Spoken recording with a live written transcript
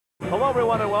Hello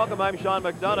everyone and welcome. I'm Sean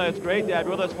McDonough. It's great to have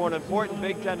you with us for an important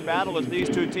Big Ten battle as these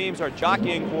two teams are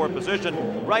jockeying for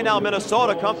position. Right now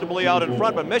Minnesota comfortably out in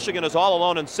front, but Michigan is all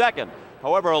alone in second.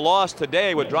 However, a loss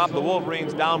today would drop the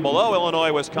Wolverines down below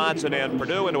Illinois, Wisconsin, and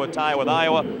Purdue into a tie with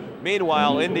Iowa.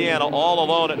 Meanwhile, Indiana all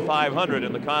alone at 500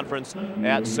 in the conference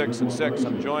at 6-6.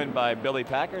 I'm joined by Billy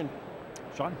Packer.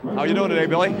 Sean, how are you doing today,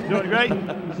 Billy? Doing great.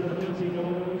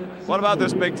 What about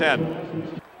this Big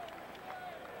Ten?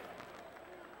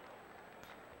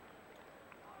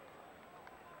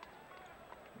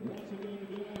 Once again,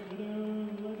 good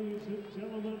afternoon, ladies and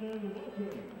gentlemen, and welcome.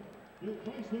 Your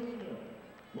prize winner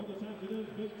for this afternoon's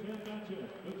Big Ten matchup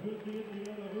between the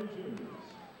Indiana Hoosiers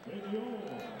and your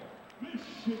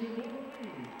Michigan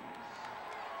Wolverines.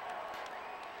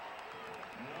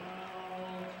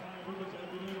 Now, time for this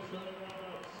afternoon's starting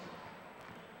lineups.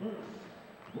 First,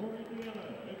 for Indiana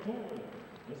at forward,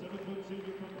 the 7-foot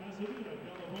senior from Pasadena,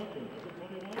 California, number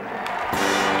 21.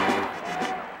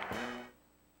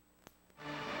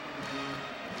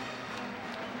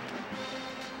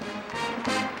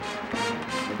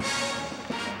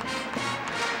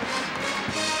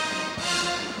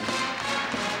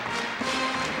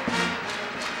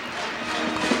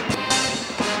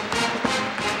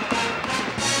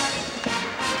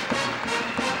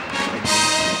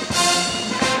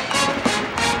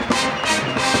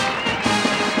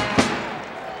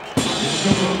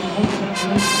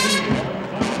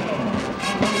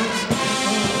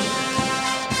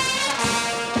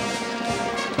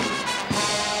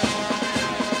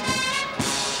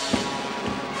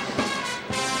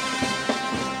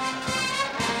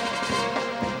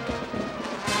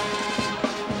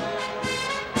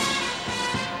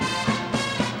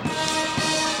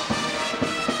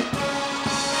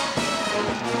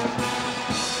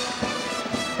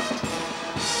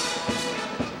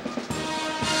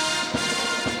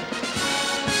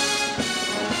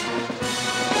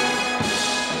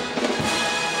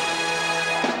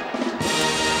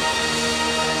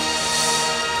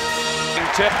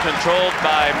 Tip controlled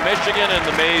by Michigan in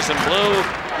the maize and blue.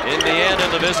 Indiana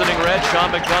in the visiting red. Sean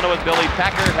McDonough with Billy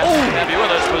Packer. Happy to have you with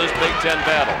us for this Big Ten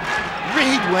battle.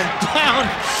 Reed went down.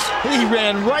 He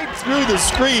ran right through the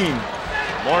screen.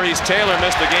 Maurice Taylor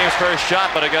missed the game's first shot,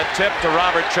 but it got tipped to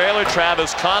Robert Traylor.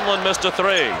 Travis Conlon missed a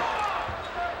three.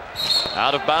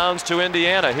 Out of bounds to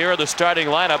Indiana. Here are the starting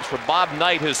lineups for Bob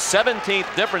Knight, his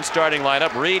 17th different starting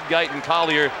lineup. Reed, Guyton,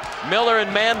 Collier, Miller,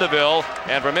 and Mandeville.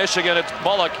 And for Michigan, it's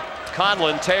Bullock,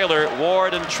 Conlon, Taylor,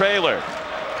 Ward, and Traylor.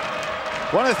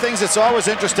 One of the things that's always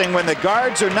interesting when the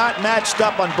guards are not matched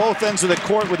up on both ends of the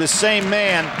court with the same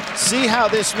man, see how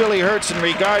this really hurts in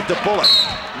regard to Bullock.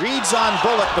 Reed's on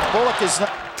Bullock, but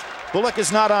Bullock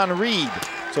is not on Reed.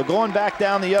 So going back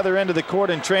down the other end of the court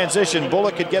in transition,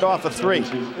 Bullock could get off a three.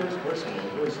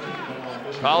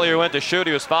 Collier went to shoot.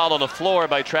 He was fouled on the floor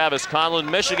by Travis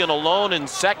Conlon. Michigan alone in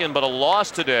second, but a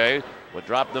loss today would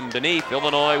drop them beneath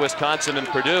Illinois, Wisconsin, and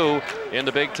Purdue in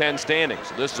the Big Ten standings.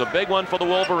 So this is a big one for the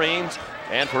Wolverines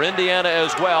and for Indiana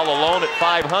as well, alone at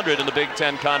 500 in the Big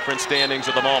Ten conference standings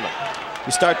at the moment.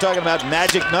 You start talking about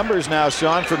magic numbers now,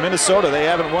 Sean, for Minnesota. They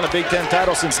haven't won a Big Ten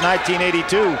title since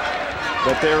 1982,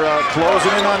 but they're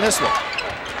closing in on this one.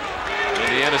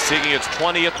 Indiana seeking its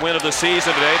 20th win of the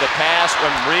season today. The pass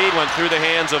from Reed went through the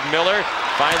hands of Miller,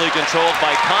 finally controlled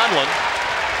by Conlon.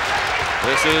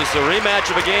 This is a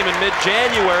rematch of a game in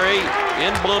mid-January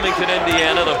in Bloomington,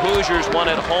 Indiana. The Hoosiers won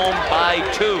at home by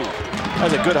 2. That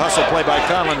was a good hustle play by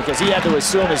Conlon because he had to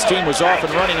assume his team was off and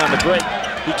running on the break.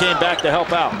 He came back to help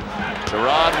out.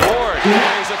 Gerard Ward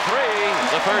carries a three,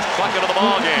 the first bucket of the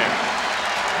ball game.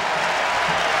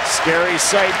 Scary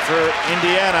sight for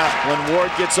Indiana when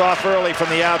Ward gets off early from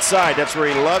the outside. That's where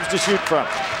he loves to shoot from.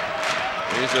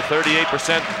 He's a 38%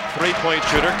 three-point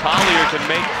shooter. Collier can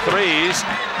make threes.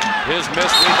 His miss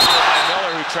rebounded by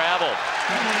Miller, who traveled.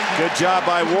 Good job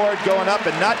by Ward going up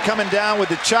and not coming down with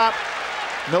the chop.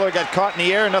 Miller got caught in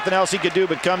the air, nothing else he could do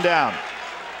but come down.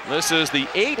 This is the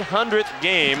 800th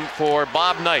game for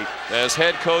Bob Knight as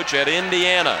head coach at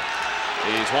Indiana.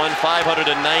 He's won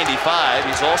 595.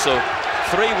 He's also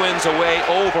 3 wins away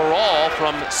overall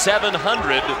from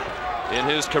 700 in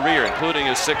his career, including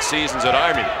his 6 seasons at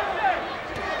Army.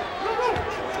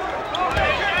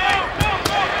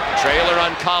 Traylor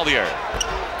on Collier.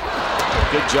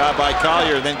 Good job by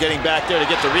Collier, then getting back there to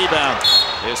get the rebound.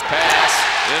 His pass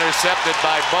intercepted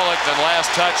by Bullock, then last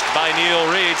touched by Neil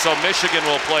Reed, so Michigan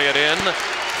will play it in.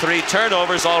 3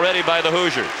 turnovers already by the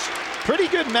Hoosiers. Pretty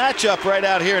good matchup right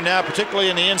out here now, particularly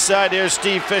in the inside. There's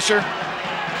Steve Fisher.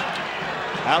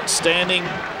 Outstanding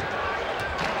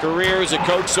career as a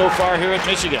coach so far here at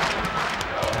Michigan.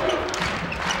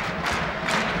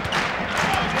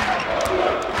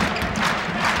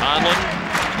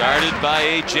 Guarded by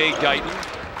A.J. Guyton.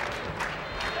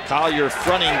 Collier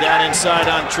fronting down inside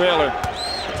on Traylor.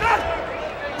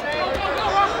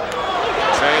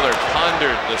 Traylor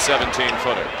pondered the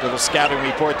 17-footer. Little scouting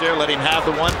report there. Let him have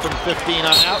the one from 15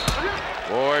 on out.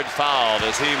 Ward fouled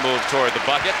as he moved toward the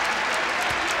bucket.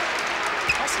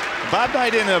 Bob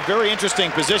Knight in a very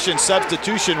interesting position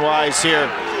substitution-wise here.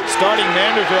 Starting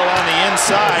Vanderbilt on the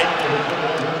inside.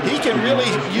 He can really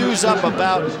use up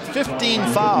about 15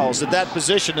 fouls at that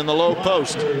position in the low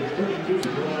post.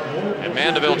 And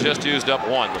Mandeville just used up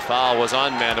one. The foul was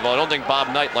on Mandeville. I don't think Bob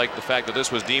Knight liked the fact that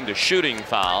this was deemed a shooting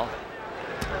foul.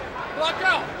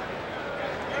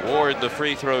 Ward, the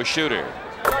free throw shooter.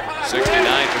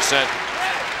 69%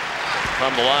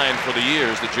 from the line for the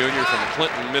years. The junior from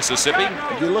Clinton, Mississippi.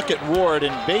 You look at Ward,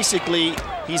 and basically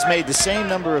he's made the same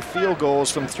number of field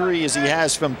goals from 3 as he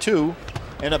has from 2.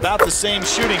 And about the same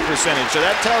shooting percentage. So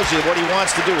that tells you what he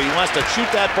wants to do. He wants to shoot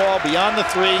that ball beyond the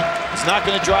 3. He's not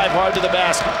going to drive hard to the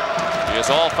basket. He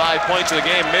has all 5 points of the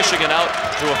game. Michigan out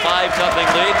to a 5-0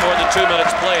 lead. More than 2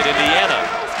 minutes played. Indiana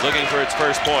looking for its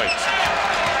first points.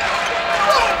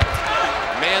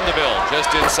 Mandeville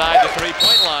just inside the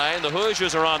 3-point line. The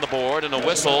Hoosiers are on the board, and a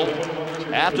whistle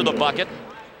after the bucket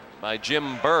by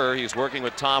Jim Burr. He's working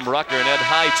with Tom Rucker and Ed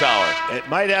Hightower. It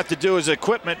might have to do with his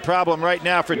equipment problem right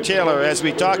now for Taylor. As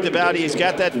we talked about, he's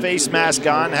got that face mask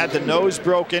on, had the nose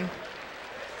broken.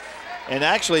 And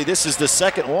actually, this is the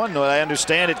second one, though I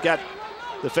understand it got,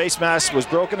 the face mask was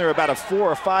broken. They're about a $400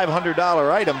 or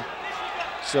 $500 item.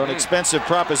 So an expensive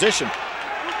proposition.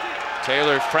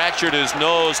 Taylor fractured his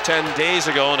nose 10 days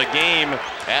ago in a game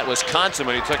at Wisconsin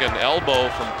when he took an elbow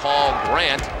from Paul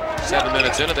Grant. 7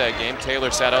 minutes into that game,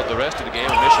 Taylor sat out the rest of the game,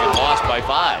 and Michigan lost by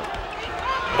 5.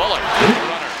 Bullock, runner.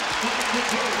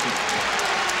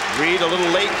 Reed a little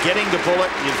late getting to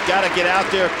Bullock. You've got to get out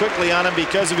there quickly on him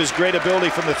because of his great ability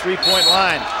from the 3-point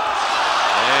line.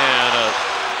 And a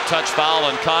touch foul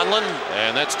on Conlon,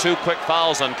 and that's 2 quick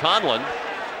fouls on Conlon.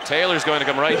 Taylor's going to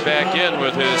come right back in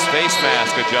with his face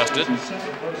mask adjusted.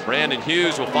 Brandon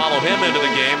Hughes will follow him into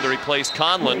the game to replace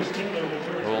Conlon,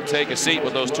 who will take a seat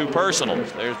with those 2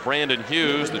 personals. There's Brandon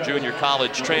Hughes, the junior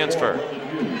college transfer.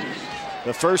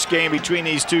 The first game between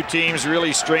these 2 teams,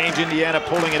 really strange. Indiana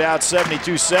pulling it out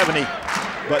 72-70,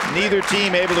 but neither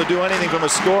team able to do anything from a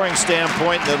scoring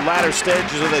standpoint in the latter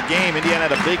stages of the game. Indiana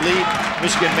had a big lead.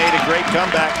 Michigan made a great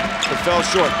comeback, but fell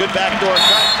short. Good backdoor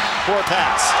cut. Poor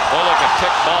pass. Bullock, a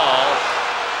kick ball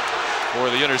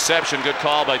for the interception. Good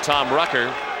call by Tom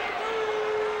Rucker.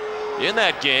 In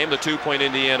that game, the 2-point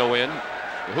Indiana win.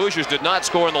 The Hoosiers did not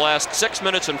score in the last 6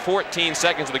 minutes and 14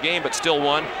 seconds of the game, but still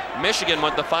won. Michigan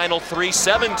went the final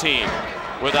 3-17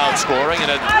 without scoring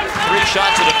and had 3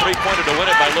 shots at a 3-pointer to win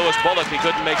it by Lewis Bullock. He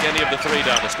couldn't make any of the 3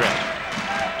 down the stretch.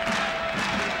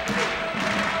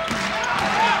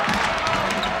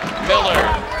 Miller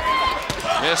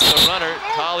missed the runner.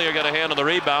 Collier got a hand on the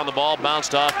rebound. The ball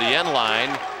bounced off the end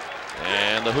line,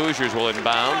 and the Hoosiers will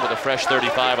inbound with a fresh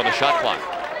 35 on the shot clock.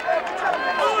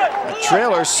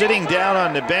 Traylor sitting down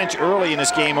on the bench early in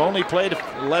this game, only played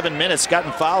 11 minutes, got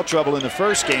in foul trouble in the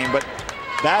first game, but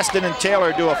Baston and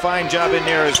Taylor do a fine job in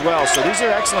there as well. So these are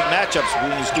excellent matchups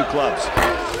between these 2 clubs.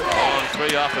 Long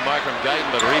 3 off the mark from Guyton,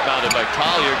 but rebounded by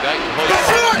Collier. Guyton hooked.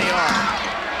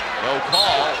 No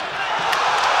call.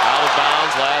 Out of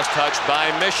bounds, last touch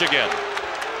by Michigan.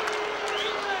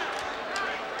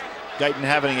 Guyton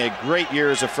having a great year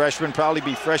as a freshman, probably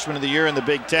be freshman of the year in the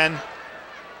Big Ten.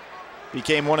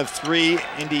 Became one of 3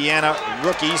 Indiana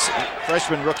rookies,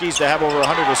 freshman rookies, to have over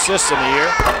 100 assists in the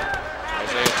year.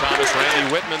 Isaiah Thomas,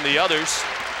 Randy Whitman, the others.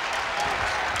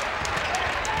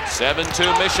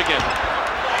 7-2 Michigan.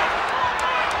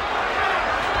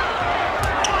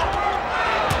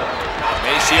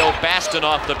 Maceo Baston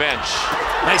off the bench.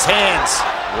 Nice hands.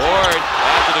 Ward,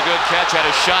 after the good catch, had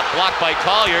a shot blocked by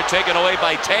Collier, taken away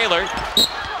by Taylor.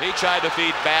 He tried to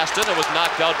feed Baston and was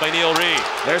knocked out by Neil Reed.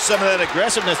 There's some of that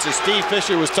aggressiveness that Steve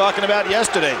Fisher was talking about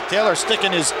yesterday. Taylor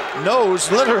sticking his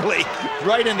nose literally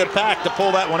right in the pack to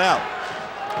pull that one out.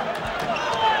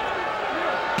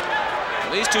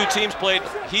 These 2 teams played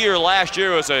here last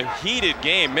year. It was a heated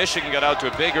game. Michigan got out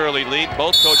to a big early lead.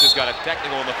 Both coaches got a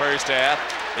technical in the first half.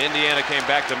 Indiana came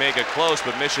back to make it close,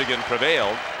 but Michigan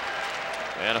prevailed.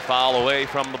 And a foul away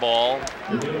from the ball.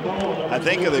 I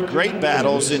think of the great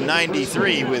battles in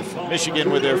 '93 with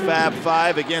Michigan with their Fab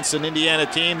 5 against an Indiana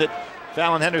team that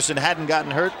Fallon Henderson hadn't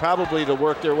gotten hurt, probably to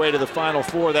work their way to the Final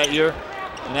Four that year.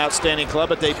 An outstanding club,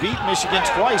 but they beat Michigan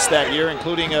twice that year,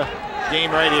 including a game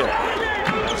right here.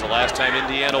 That was the last time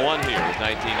Indiana won here, was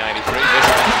 1993.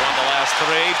 Michigan won the last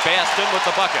 3. Baston with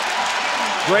the bucket.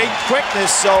 Great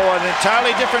quickness, so an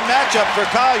entirely different matchup for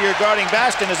Collier guarding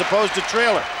Baston as opposed to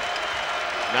Traylor.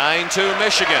 9-2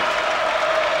 Michigan.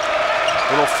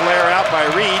 Little flare out by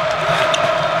Reed.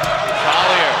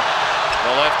 Collier,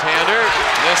 the left-hander,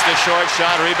 missed a short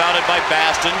shot, rebounded by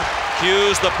Baston.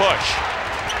 Hughes the push.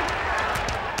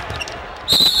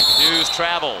 Hughes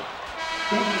traveled.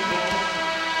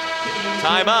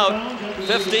 Timeout.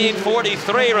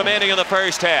 15:43 remaining in the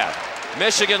first half.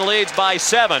 Michigan leads by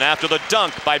 7 after the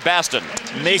dunk by Baston.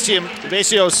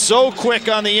 Maceo so quick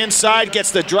on the inside,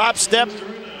 gets the drop step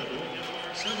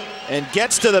and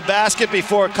gets to the basket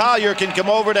before Collier can come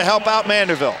over to help out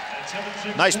Manderville.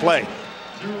 Nice play.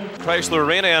 Chrysler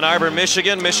Arena, Ann Arbor,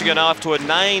 Michigan. Michigan off to a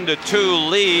 9-2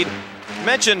 lead.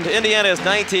 Mentioned Indiana has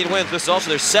 19 wins. This is also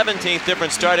their 17th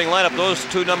different starting lineup. Those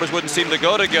two numbers wouldn't seem to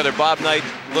go together. Bob Knight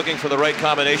looking for the right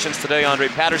combinations today. Andre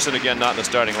Patterson again not in the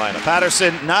starting lineup.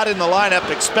 Patterson not in the lineup,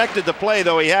 expected to play,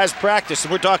 though he has practiced.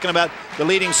 And we're talking about the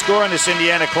leading scorer in this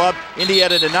Indiana club.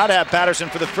 Indiana did not have Patterson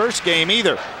for the first game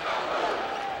either.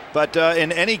 But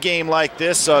in any game like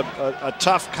this, a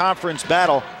tough conference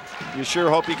battle, you sure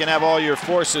hope you can have all your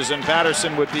forces, and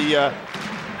Patterson would be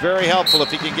very helpful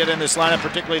if he can get in this lineup,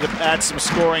 particularly to add some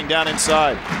scoring down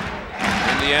inside.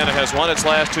 Indiana has won its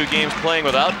last 2 games playing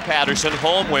without Patterson.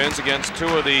 Home wins against 2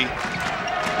 of the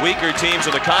weaker teams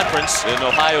in the conference in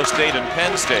Ohio State and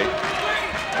Penn State.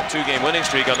 A 2-game winning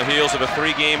streak on the heels of a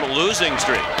 3-game losing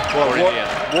streak for Indiana.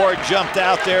 Ward jumped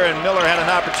out there and Miller had an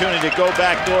opportunity to go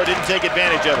back door, didn't take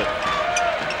advantage of it.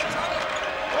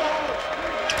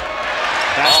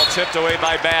 Ball tipped away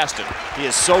by Baston. He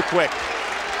is so quick.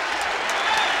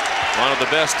 One of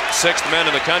the best 6th men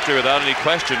in the country without any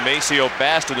question. Maceo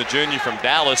Baston, the junior from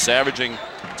Dallas, averaging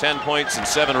 10 points and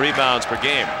 7 rebounds per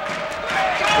game.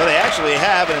 Well, they actually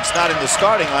have, and it's not in the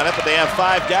starting lineup, but they have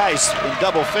 5 guys in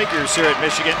double figures here at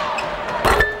Michigan.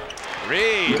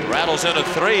 Reed rattles in a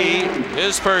 3.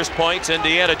 His first points.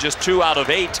 Indiana just 2 out of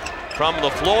 8 from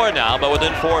the floor now, but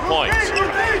within 4 points.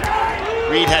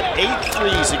 Reed had 8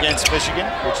 threes against Michigan,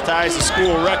 which ties the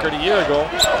school record a year ago.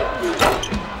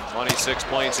 26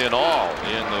 points in all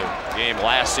in the game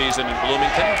last season in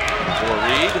Bloomington for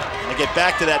Reed. I get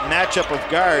back to that matchup of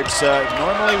guards.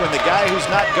 Normally when the guy who's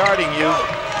not guarding you,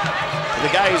 the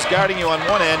guy who's guarding you on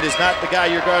one end is not the guy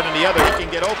you're guarding the other, he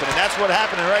can get open, and that's what's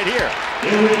happening right here.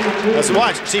 Let's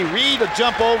watch. See, Reed will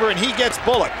jump over and he gets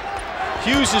Bullock.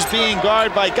 Hughes is being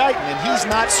guarded by Guyton, and he's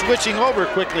not switching over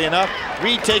quickly enough.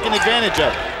 Reed taking advantage of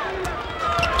it.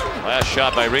 Last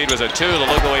shot by Reed was a 2. The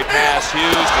look-away pass, Hughes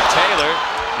to Taylor.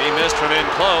 He missed from in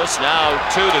close. Now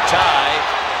 2 to tie.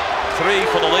 3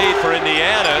 for the lead for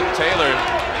Indiana. Taylor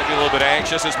maybe a little bit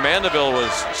anxious as Mandeville was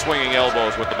swinging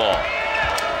elbows with the ball.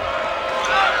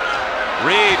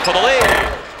 Reed for the lead.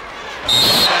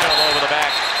 Over the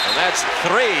back. And that's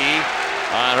 3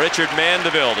 on Richard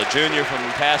Mandeville, the junior from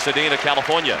Pasadena,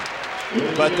 California.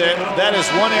 But that is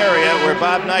one area where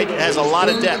Bob Knight has a lot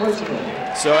of depth.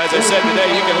 So as I said today,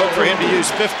 you can look for him to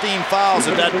use 15 fouls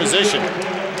at that position.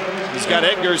 He's got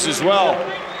Edgars as well.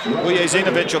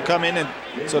 Vujazinovich will come in, and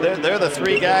so they're the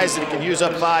 3 guys that can use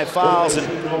up 5 fouls and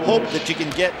hope that you can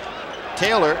get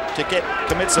Taylor to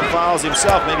commit some fouls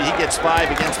himself. Maybe he gets 5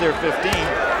 against their 15.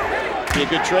 Be a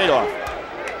good trade-off.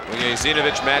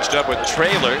 Vujazinovich matched up with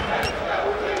Traylor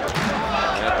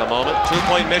at the moment.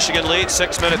 2-point Michigan lead,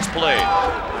 6 minutes played.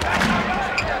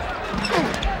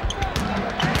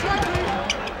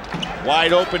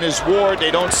 Wide open is Ward. They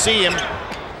don't see him.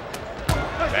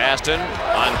 Baston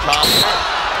on Collier,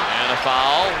 and a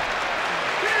foul.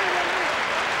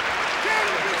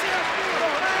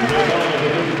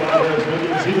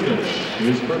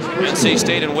 NC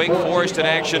State and Wake Forest in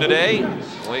action today.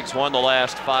 Wake's won the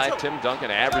last 5. Tim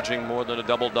Duncan averaging more than a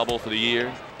double-double for the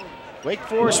year. Wake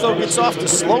Forest, though, gets off to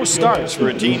slow starts for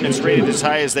a team that's rated as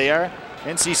high as they are.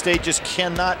 NC State just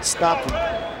cannot stop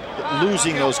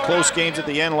losing those close games at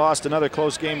the end. Lost another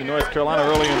close game to North Carolina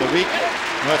earlier in the week.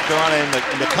 North Carolina in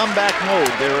the comeback mode.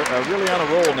 They're really on a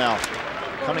roll now,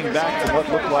 coming back from what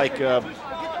looked like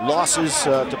losses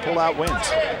to pull out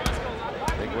wins.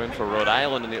 Big win for Rhode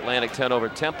Island in the Atlantic 10 over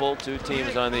Temple. 2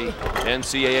 teams on the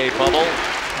NCAA bubble.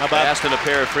 How about Baston, a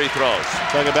pair of free throws?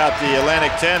 Talk about the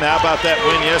Atlantic 10. How about that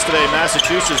win yesterday?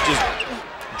 Massachusetts just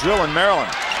drilling Maryland.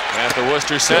 After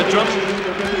Worcester Central.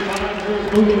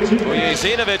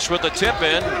 Vujazinovich with the tip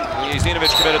in.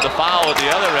 Vujazinovich committed the foul at the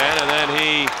other end, and then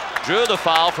he drew the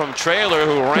foul from Traylor,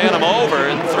 who ran him over.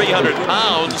 300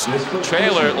 pounds.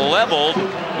 Traylor leveled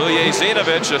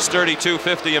Vujazinovich, a sturdy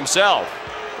 250 himself.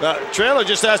 Traylor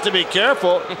just has to be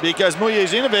careful because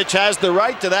Vujazinovich has the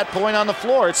right to that point on the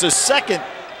floor. It's his second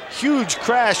huge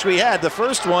crash we had. The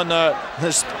first one,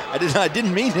 I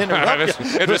didn't mean to interrupt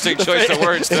you. Interesting choice of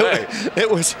words today. It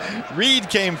was Reed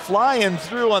came flying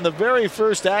through on the very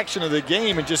first action of the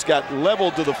game and just got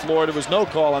leveled to the floor. There was no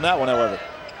call on that one, however.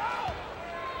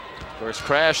 First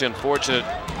crash, unfortunate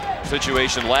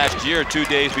situation last year, 2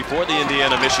 days before the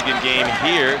Indiana-Michigan game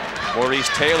here. Maurice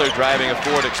Taylor driving a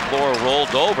Ford Explorer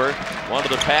rolled over. One of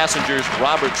the passengers,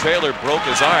 Robert Traylor, broke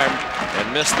his arm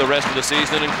and missed the rest of the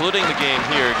season, including the game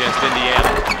here against Indiana.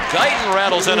 Guyton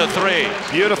rattles in a three.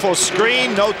 Beautiful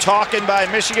screen, no talking by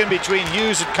Michigan between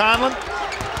Hughes and Conlon.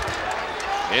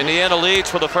 Indiana leads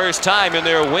for the first time in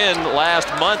their win last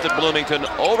month at Bloomington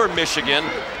over Michigan.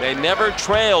 They never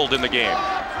trailed in the game.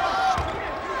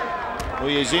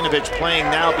 Vujacinovich playing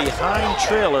now behind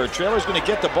Traylor. Traylor's going to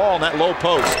get the ball in that low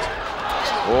post.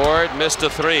 Ward missed a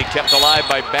three, kept alive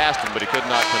by Baston, but he could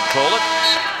not control it.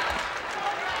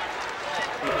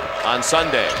 On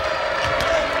Sunday.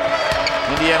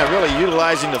 Indiana really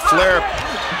utilizing the flare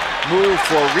move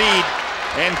for Reed,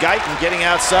 and Guyton getting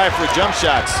outside for jump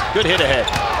shots. Good hit ahead.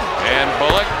 And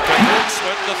Bullock connects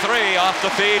with the three off the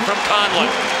feed from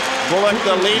Conlon. Bullock,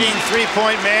 the leading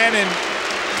three-point man in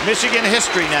Michigan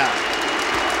history now.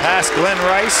 Past Glenn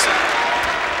Rice,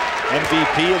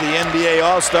 MVP of the NBA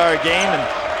All-Star game, and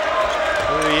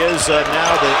here he is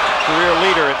now the career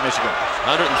leader at Michigan.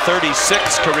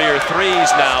 136 career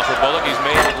threes now for Bullock. He's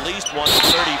made at least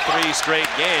 133 straight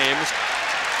games.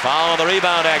 Foul on the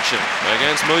rebound action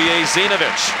against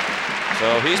Vujacinovich.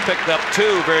 So he's picked up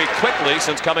two very quickly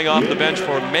since coming off the bench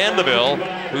for Mandeville,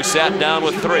 who sat down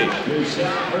with three.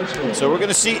 So we're going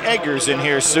to see Eggers in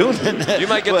here soon. You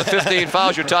might get the 15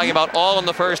 fouls you're talking about all in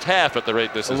the first half at the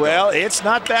rate this is Well, going. it's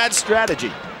not bad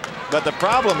strategy. But the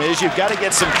problem is you've got to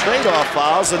get some trade-off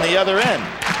fouls on the other end.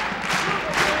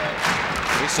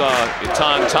 We saw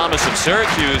Etan Thomas of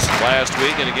Syracuse last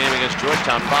week in a game against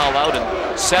Georgetown foul out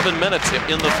in 7 minutes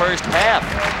in the first half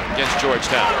against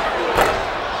Georgetown.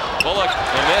 Bullock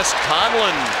and this,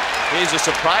 Conlon, he's a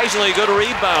surprisingly good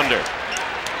rebounder.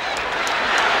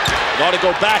 Ought to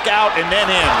go back out and then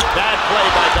in. Bad play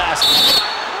by Baston.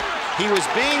 He was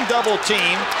being double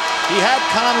teamed. He had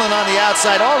Conlon on the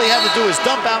outside. All he had to do is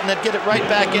dump out and then get it right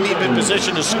back in even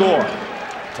position to score.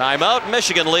 Timeout,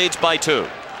 Michigan leads by 2.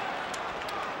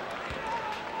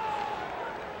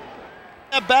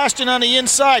 Baston on the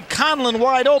inside, Conlon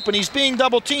wide open. He's being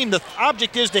double teamed. The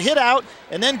object is to hit out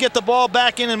and then get the ball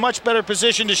back in much better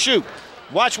position to shoot.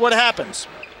 Watch what happens.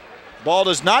 Ball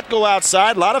does not go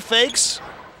outside. A lot of fakes.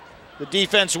 The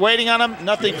defense waiting on him.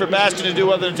 Nothing for Baston to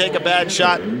do other than take a bad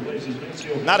shot.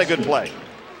 Not a good play.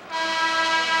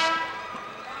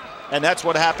 And that's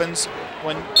what happens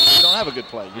when you don't have a good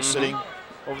play. You're sitting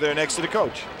over there next to the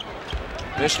coach.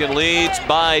 Michigan leads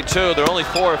by 2. They're only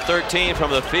 4 of 13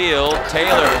 from the field.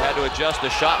 Taylor had to adjust the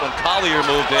shot when Collier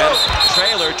moved in.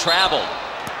 Traylor traveled.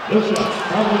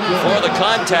 For the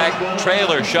contact,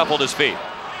 Traylor shuffled his feet.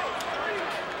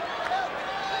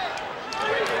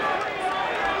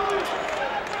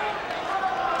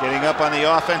 Getting up on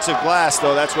the offensive glass,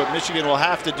 though, that's what Michigan will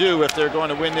have to do if they're going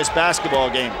to win this basketball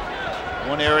game.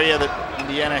 One area that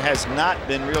Indiana has not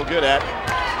been real good at.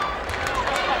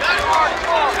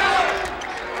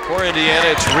 For Indiana,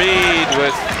 it's Reed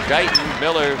with Guyton,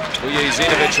 Miller,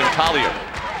 Vujacinovich, and Collier.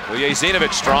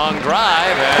 Vujacinovich, strong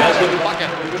drive, and the bucket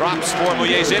drops for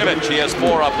Vujacinovich. He has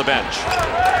 4 off the bench.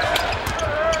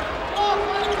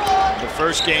 The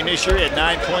first game this year, he had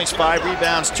 9 points, 5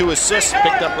 rebounds, 2 assists,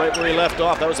 picked up right where he left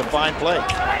off. That was a fine play.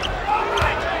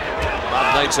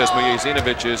 Bob Knight says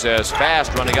Vujacinovich is as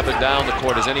fast running up and down the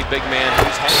court as any big man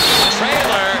who's had.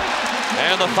 Traylor.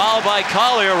 And the foul by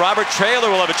Collier. Robert Traylor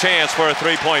will have a chance for a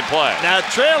three-point play. Now,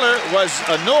 Traylor was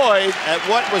annoyed at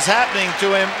what was happening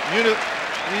to him.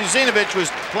 Vujacinovich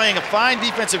was playing a fine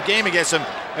defensive game against him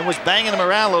and was banging him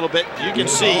around a little bit. You can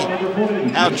see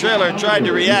how Traylor tried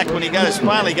to react when he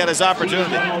finally got his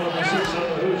opportunity.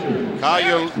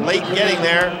 Collier late getting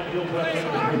there.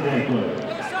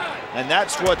 And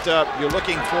that's what you're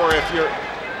looking for if you're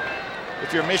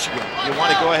Michigan. You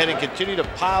want to go ahead and continue to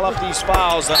pile up these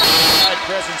fouls on the inside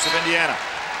presence of Indiana.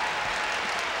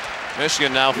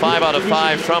 Michigan now 5 out of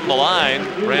 5 from the line.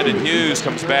 Brandon Hughes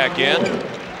comes back in.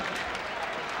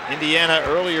 Indiana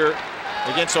earlier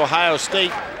against Ohio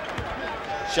State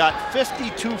shot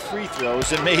 52 free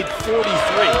throws and made 43,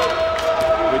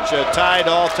 which tied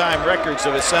all-time records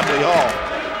of Assembly Hall.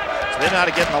 So they know how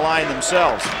to get in the line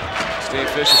themselves. Steve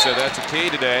Fisher said that's a key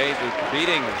today to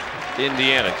beating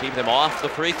Indiana. Keep them off the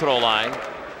free throw line.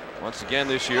 Once again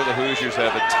this year, the Hoosiers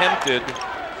have attempted,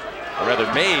 or rather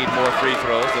made, more free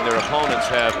throws than their opponents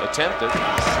have attempted.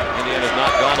 Indiana's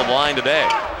not gone to the line today.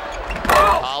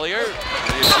 Collier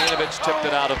Uzinovich tipped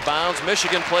it out of bounds.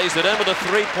 Michigan plays it in with a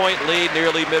 3-point lead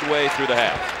nearly midway through the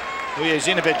half.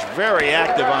 Uzinovich very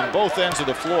active on both ends of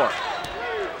the floor.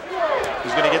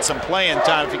 He's going to get some playing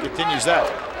time if he continues that.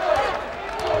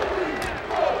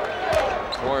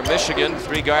 For Michigan,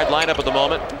 3-guard lineup at the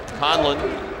moment. Conlon,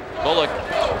 Bullock,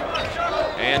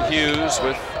 and Hughes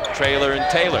with Traylor and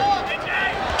Taylor.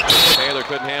 Taylor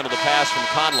couldn't handle the pass from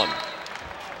Conlon.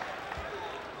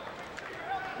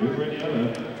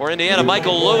 For Indiana,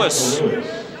 Michael Lewis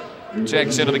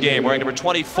checks into the game, wearing number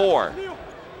 24.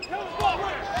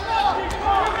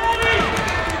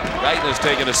 Guyton has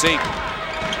taken a seat.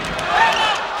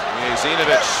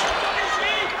 Uzinovich,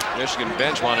 Michigan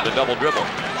bench wanted a double dribble.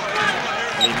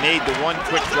 And he made the one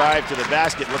quick drive to the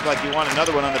basket. Looked like he wanted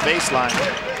another one on the baseline.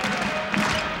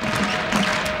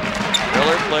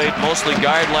 Miller played mostly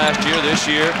guard last year. This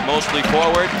year, mostly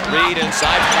forward. Reed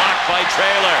inside, blocked by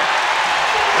Traylor.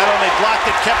 Not only blocked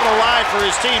it, kept it alive for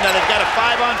his team. Now they've got a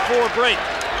 5-on-4 break.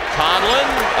 Conlon,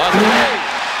 a three.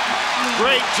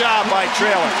 Great job by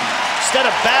Traylor. Instead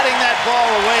of batting that ball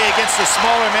away against the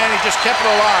smaller man, he just kept it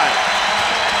alive.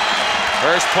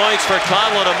 First points for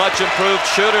Conlon, a much improved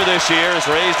shooter this year, has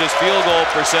raised his field goal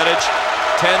percentage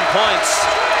 10 points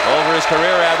over his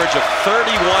career average of 31%.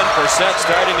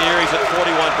 Starting the year, he's at 41%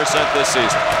 this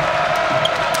season.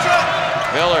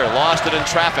 Miller lost it in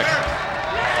traffic.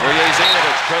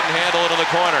 Uzinovich couldn't handle it in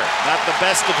the corner. Not the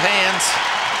best of hands.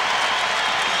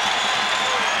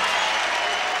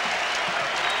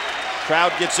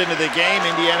 Crowd gets into the game.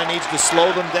 Indiana needs to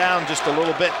slow them down just a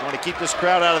little bit. Want to keep this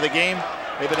crowd out of the game.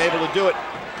 They've been able to do it.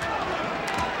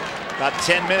 About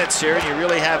 10 minutes here, and you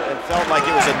really have it felt like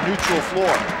it was a neutral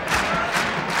floor.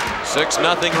 6-0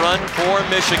 run for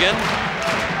Michigan.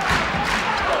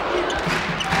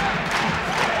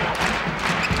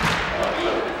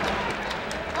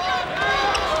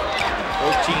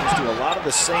 Both teams do a lot of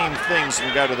the same things in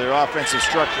regard to their offensive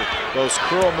structure. Those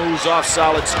curl moves off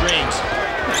solid screens.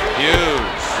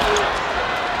 Hughes.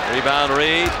 Rebound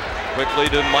Reed.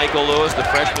 Quickly to Michael Lewis, the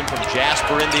freshman from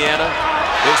Jasper, Indiana.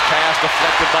 His pass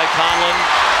deflected by Conlon.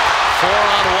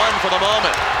 4-on-1 for the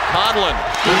moment. Conlon.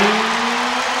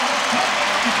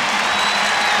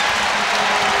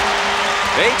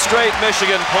 8 straight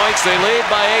Michigan points. They lead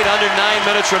by 8 under 9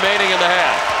 minutes remaining in the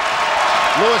half.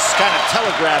 Lewis kind of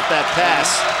telegraphed that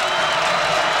pass.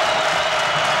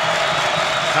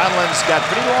 Conlon's got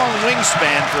pretty long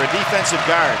wingspan for a defensive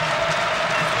guard.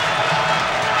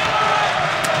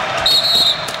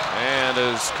 And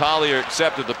as Collier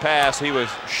accepted the pass, he was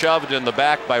shoved in the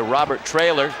back by Robert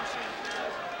Traylor.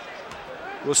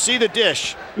 We'll see the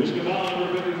dish.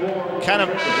 Kind of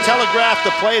telegraphed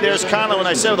the play. There's Conlon. When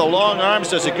I said with the long arms,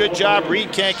 does a good job.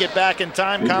 Reed can't get back in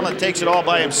time. Conlon takes it all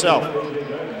by himself.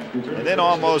 And then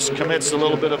almost commits a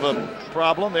little bit of a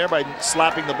problem there by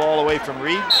slapping the ball away from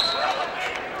Reed.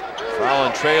 Foul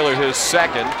on Traylor, his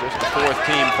second, just the 4th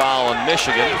team foul on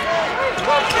Michigan.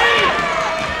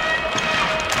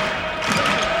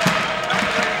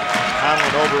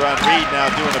 Conlon over on Reed now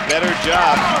doing a better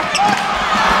job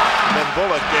than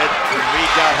Bullock did when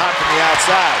Reed got hot from the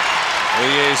outside.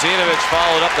 Uzinovich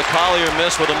followed up the Collier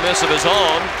miss with a miss of his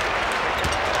own.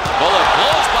 Bullock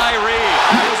blows by Reed.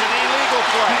 That was an illegal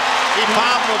play. He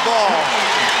palmed the ball.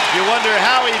 You wonder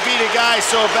how he beat a guy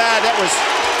so bad. That was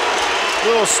a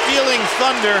little stealing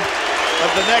thunder of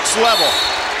the next level.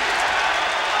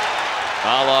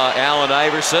 A la Allen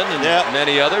Iverson and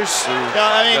many others who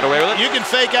got away with it. You can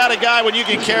fake out a guy when you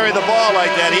can carry the ball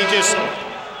like that. He just,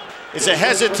 it's a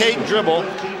hesitate dribble,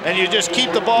 and you just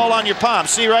keep the ball on your palm.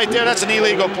 See right there, that's an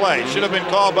illegal play. Should have been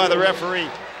called by the referee.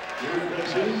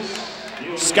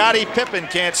 Scottie Pippen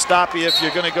can't stop you if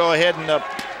you're going to go ahead and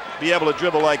be able to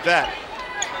dribble like that.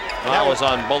 That was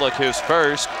on Bullock, his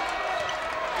first.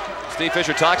 Steve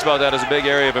Fisher talks about that as a big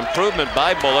area of improvement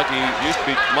by Bullock. He used to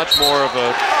be much more of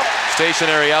a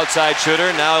stationary outside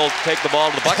shooter. Now he'll take the ball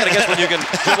to the bucket. I guess when you can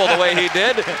dribble the way he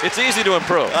did, it's easy to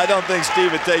improve. I don't think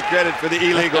Steve would take credit for the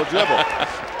illegal dribble.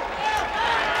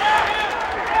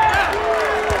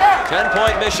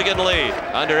 10-point Michigan lead.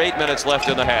 Under 8 minutes left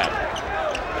in the half.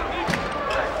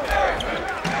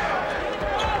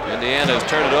 Indiana has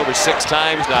turned it over 6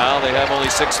 times now. They have only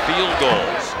 6 field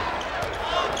goals.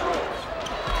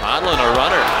 Conlon, a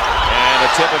runner, and a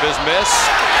tip of his miss.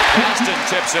 Boston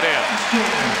tips it in.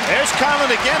 There's Conlon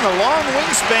again, the long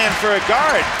wingspan for a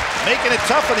guard, making it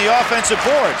tough on the offensive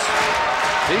boards.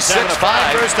 He's having a 6'5". fine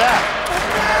first half.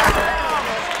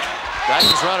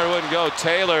 Guyton's runner wouldn't go.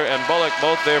 Taylor and Bullock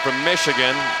both there from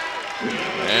Michigan.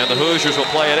 And the Hoosiers will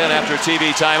play it in after a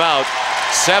TV timeout.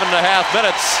 7.5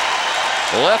 minutes.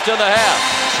 Left in the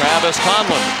half. Travis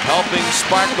Conlon helping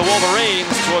spark the Wolverines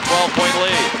to a 12-point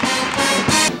lead.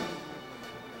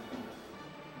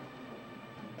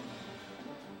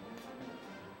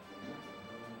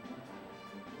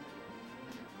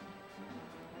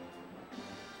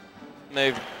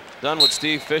 They've done what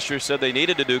Steve Fisher said they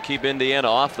needed to do, keep Indiana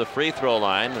off the free throw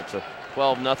line. It's a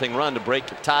 12-0 run to break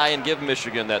the tie and give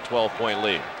Michigan that 12-point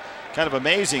lead. Kind of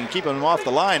amazing keeping them off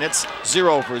the line. It's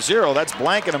 0 for 0. That's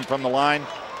blanking them from the line.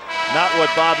 Not what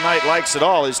Bob Knight likes at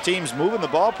all. His team's moving the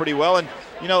ball pretty well, and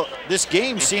you know, this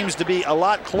game seems to be a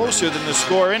lot closer than the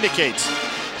score indicates.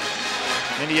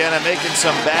 Indiana making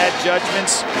some bad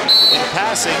judgments in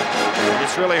passing.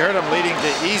 It's really hurt them, leading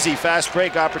to easy fast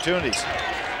break opportunities.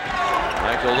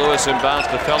 Michael Lewis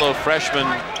inbounds to fellow freshman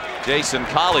Jason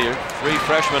Collier. 3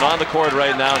 freshmen on the court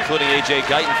right now, including A.J.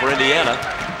 Guyton for Indiana.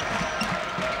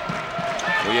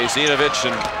 Vujacinovich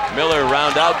and Miller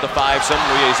round out the fivesome.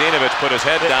 Vujacinovich put his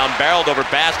head down, barreled over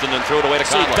Baston, and threw it away to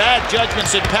Conlon. Bad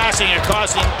judgments in passing are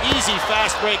causing easy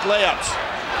fast break layups.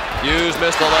 Hughes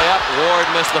missed the layup. Ward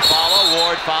missed the follow.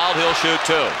 Ward fouled. He'll shoot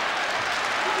 2.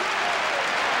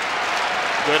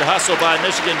 Good hustle by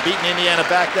Michigan, beating Indiana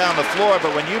back down the floor,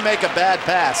 but when you make a bad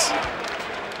pass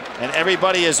and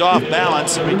everybody is off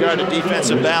balance in regard to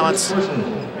defensive balance,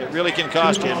 it really can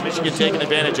cost you. Michigan taking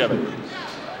advantage of it.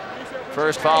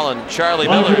 First foul on Charlie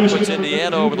Miller puts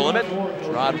Indiana over the limit.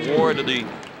 Rod Ward to the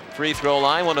free throw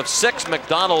line. One of 6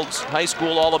 McDonald's High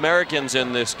School All-Americans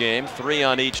in this game. 3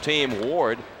 on each team.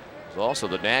 Ward is also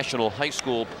the National High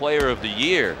School Player of the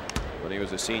Year when he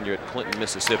was a senior at Clinton,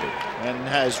 Mississippi. And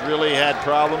has really had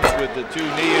problems with the 2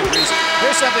 knee injuries.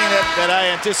 Here's something that I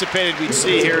anticipated we'd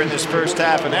see here in this first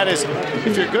half, and that is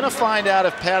if you're going to find out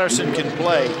if Patterson can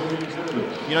play,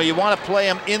 you know, you want to play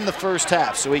him in the first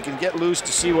half so he can get loose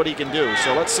to see what he can do.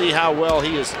 So let's see how well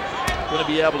he is going to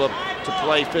be able to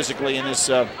play physically in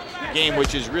this game,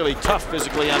 which is really tough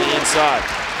physically on the inside.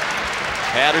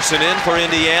 Patterson in for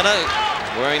Indiana,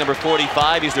 wearing number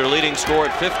 45. He's their leading scorer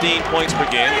at 15 points per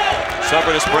game.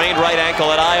 Suffered a sprained right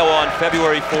ankle at Iowa on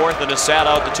February 4th and has sat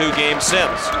out the 2 games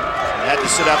since. He had to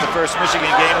sit out the first Michigan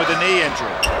game with a knee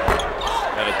injury.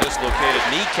 Had a dislocated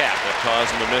kneecap that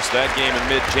caused him to miss that game in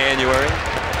mid-January.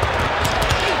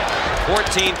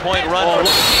 14-point run for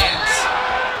the Cats.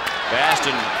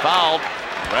 Baston fouled,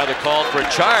 rather called for a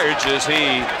charge as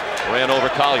he ran over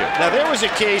Collier. Now there was a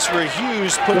case where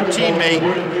Hughes put a teammate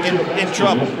in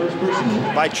trouble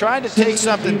by trying to take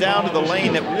something down to the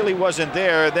lane that really wasn't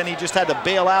there. Then he just had to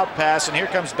bail out pass, and here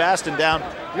comes Baston down,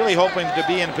 really hoping to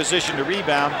be in position to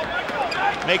rebound.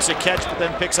 Makes a catch, but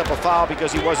then picks up a foul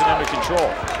because he wasn't under control.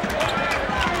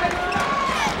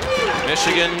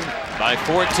 Michigan by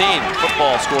 14.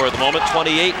 Football score at the moment,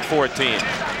 28-14.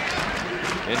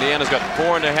 Indiana's got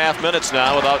 4.5 minutes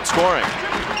now without scoring.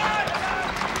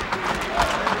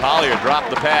 Collier dropped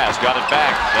the pass, got it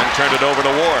back, then turned it over to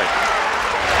Ward.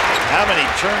 How many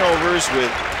turnovers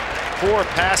with poor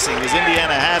passing has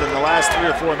Indiana had in the last 3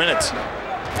 or 4 minutes?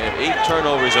 They have 8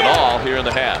 turnovers in all here in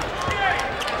the half.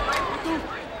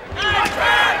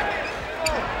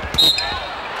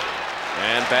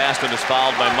 And Baston is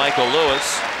fouled by Michael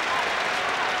Lewis.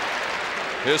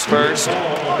 His first.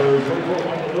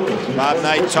 Bob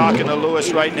Knight talking to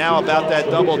Lewis right now about that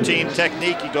double team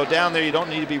technique. You go down there, you don't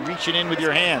need to be reaching in with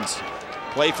your hands.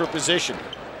 Play for position.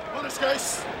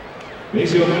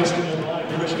 Maceo Baston and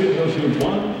Live Michigan goes to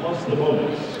 1 plus the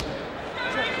bonus.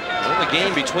 In the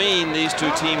game between these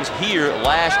 2 teams here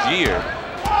last year,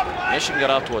 Michigan got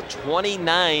off to a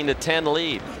 29-10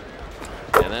 lead,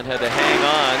 and then had to hang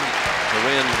on to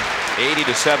win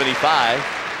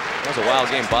 80-75. That was a wild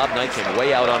game. Bob Knight came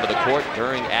way out onto the court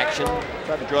during action.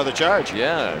 Tried to draw the charge.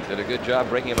 Yeah, did a good job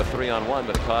breaking up a 3-on-1,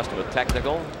 but it cost him a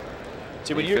technical.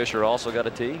 See, when Fisher also got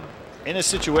a tee. In a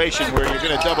situation where you're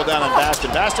going to double down on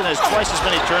Baston, Baston has twice as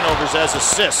many turnovers as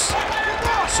assists.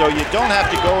 So you don't have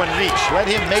to go and reach. Let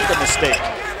him make a mistake.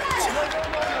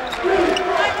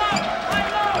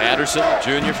 Patterson,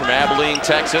 junior from Abilene,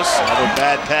 Texas. Another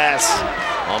bad pass.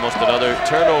 Almost another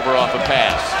turnover off a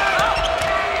pass.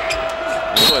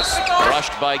 Lewis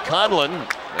brushed by Conlon,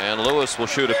 and Lewis will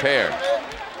shoot a pair.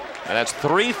 And that's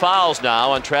 3 fouls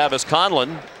now on Travis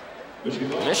Conlon.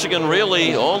 Michigan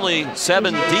really only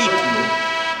 7 deep.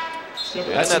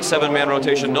 And that 7-man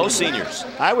rotation, no seniors.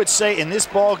 I would say in this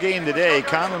ball game today,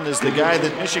 Conlon is the guy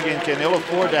that Michigan can ill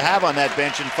afford to have on that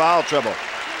bench in foul trouble.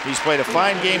 He's played a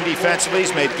fine game defensively.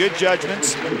 He's made good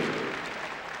judgments.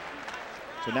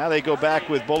 So now they go back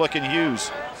with Bullock and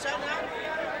Hughes.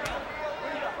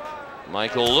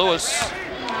 Michael Lewis,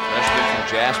 freshman from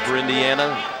Jasper,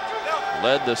 Indiana,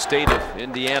 led the state of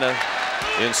Indiana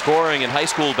in scoring in high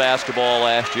school basketball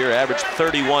last year, averaged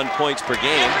 31 points per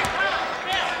game.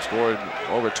 Scored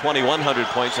over 2,100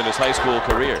 points in his high school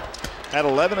career. Had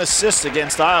 11 assists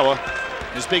against Iowa.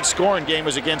 His big scoring game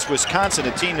was against Wisconsin,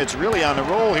 a team that's really on the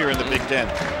roll here in the Big Ten.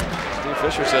 Steve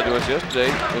Fisher said to us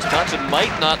yesterday, Wisconsin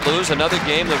might not lose another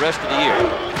game the rest of the year.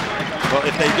 Well,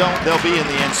 if they don't, they'll be in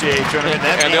the NCAA tournament.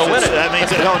 And they'll win it. That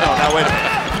means that, no, now wait a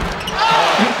minute.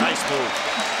 Oh, nice move.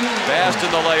 Fast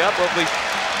in the layup. Well, we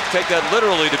take that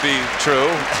literally to be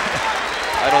true.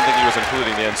 I don't think he was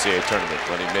including the NCAA tournament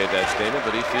when he made that statement,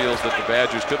 but he feels that the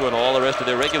Badgers could win all the rest of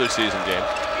their regular season games.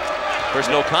 There's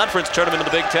no conference tournament in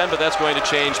the Big Ten, but that's going to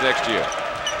change next year.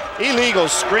 Illegal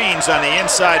screens on the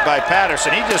inside by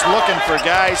Patterson. He's just looking for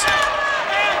guys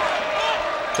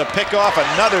to pick off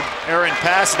another errant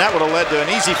pass, and that would have led to an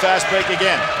easy fast break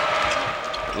again.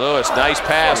 Lewis, nice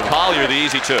pass. Collier, the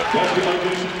easy two.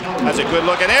 That's a good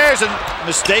look, and there's a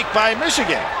mistake by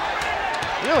Michigan.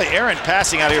 Really errant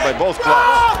passing out here by both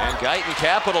clubs. And Guyton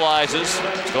capitalizes.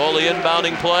 Stole the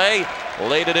inbounding play.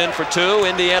 Laid it in for two.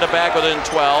 Indiana back within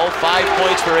 12. 5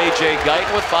 points for A.J.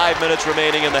 Guyton with 5 minutes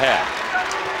remaining in the half.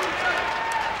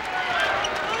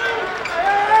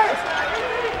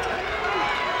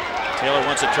 Taylor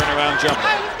wants a turnaround jumper.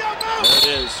 There it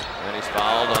is. And he's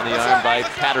fouled on the arm by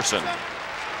Patterson.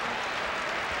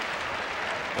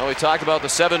 Well, we talked about the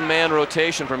 7-man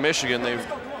rotation for Michigan. They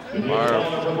are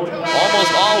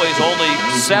almost always only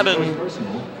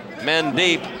 7 men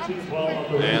deep.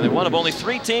 And they're one of only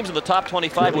 3 teams in the top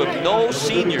 25 who have no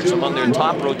seniors among their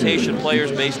top rotation players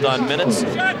based on minutes.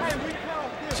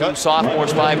 2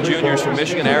 sophomores, 5 juniors for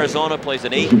Michigan. Arizona plays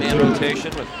an 8-man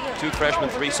rotation with 2 freshmen,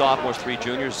 3 sophomores, 3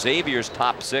 juniors. Xavier's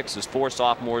top 6 is 4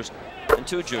 sophomores and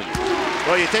 2 juniors.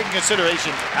 Well, you take in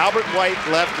consideration Albert White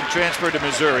left and transferred to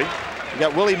Missouri. You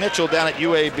got Willie Mitchell down at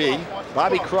UAB.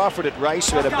 Bobby Crawford at Rice,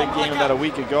 who had a big game about a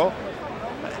week ago.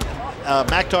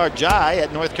 Maktar Jai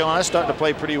at North Carolina starting to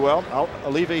play pretty well.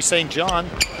 Olivier St. John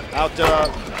out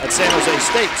at San Jose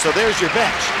State. So there's your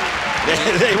bench.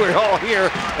 They were all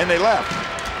here and they left.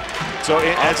 So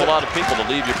that's a lot of people to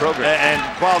leave your program. And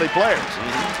quality players.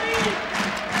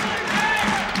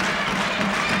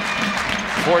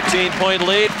 14-point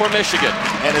lead for Michigan.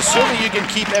 And assuming you can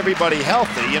keep everybody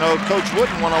healthy, you know, Coach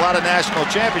Wooden won a lot of national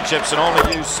championships and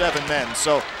only used 7 men.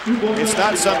 So it's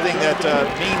not something that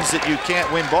means that you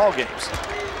can't win ball games.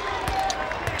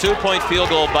 2-point field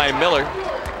goal by Miller.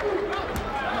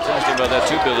 What's interesting about that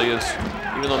too, Billy, is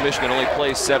even though Michigan only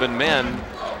plays 7 men,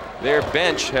 their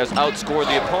bench has outscored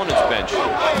the opponent's bench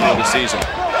for the season.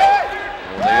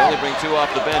 They only bring 2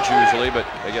 off the bench usually, but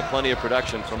they get plenty of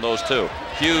production from those 2.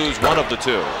 Hughes, one of the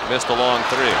 2, missed a long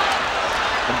 3.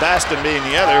 And Baston being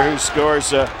the other, who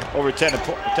scores over 10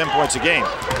 points a game.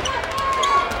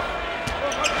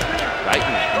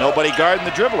 Guyton. Nobody guarding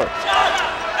the dribbler.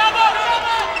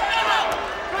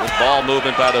 Good ball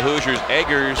movement by the Hoosiers.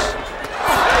 Eggers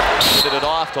handed it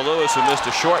off to Lewis, who missed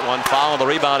a short one, following the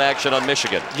rebound action on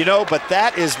Michigan. You know, but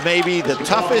that is maybe the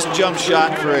toughest jump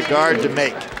shot for a guard to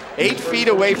make. 8 feet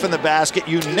away from the basket,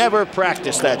 you never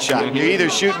practice that shot. You're either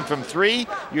shooting from 3,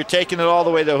 you're taking it all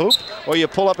the way to the hoop, or you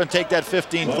pull up and take that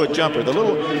 15-foot jumper. The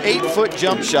little 8-foot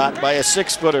jump shot by a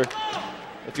 6-footer,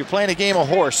 if you're playing a game of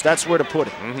horse, that's where to put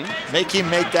it. Make him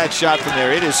make that shot from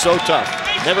there. It is so tough.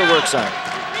 Never works on it.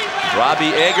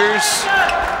 Robbie Eggers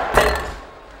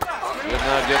did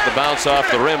not get the bounce off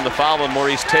the rim. The foul on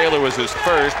Maurice Taylor was his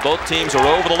first. Both teams are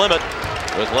over the limit.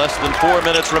 With less than 4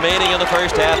 minutes remaining in the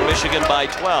first half, Michigan by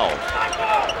 12.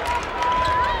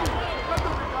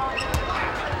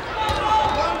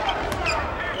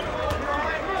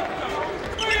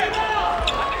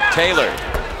 Taylor.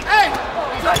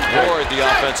 Ward the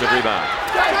offensive rebound.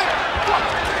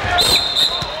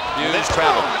 Hughes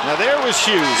traveled. Now there was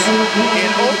Hughes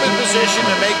in open position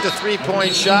to make the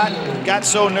 3-point shot. Got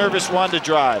so nervous, wanted to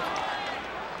drive.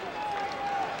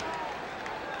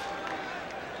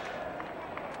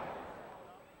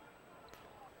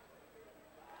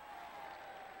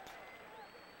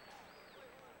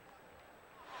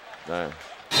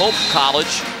 Hope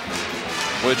College,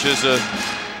 which is a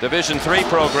Division III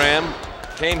program,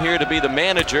 came here to be the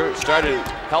manager, started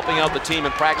helping out the team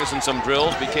in practice in some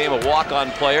drills, became a walk-on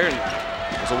player, and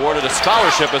was awarded a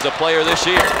scholarship as a player this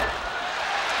year.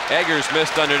 Eggers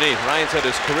missed underneath. Ryan said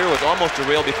his career was almost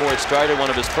derailed before it started. One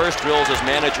of his first drills as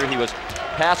manager, he was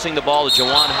passing the ball to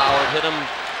Jawan Howard, hit him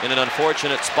in an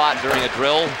unfortunate spot during a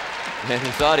drill, and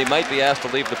he thought he might be asked to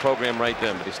leave the program right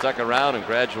then, but he stuck around and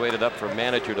graduated up from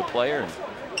manager to player.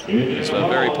 And he's a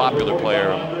very popular player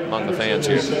among the fans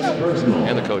here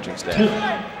and the coaching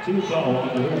staff.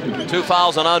 2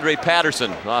 fouls on Andre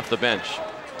Patterson off the bench.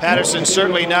 Patterson's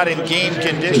certainly not in game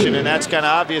condition, and that's kind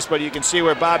of obvious, but you can see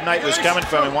where Bob Knight was coming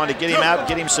from and wanted to get him out,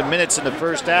 get him some minutes in the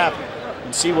first half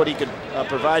and see what he could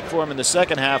provide for him in the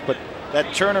second half. But that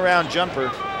turnaround jumper,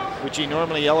 which he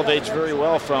normally elevates very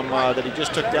well from, that he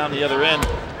just took down the other end,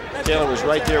 Taylor was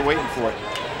right there waiting for it.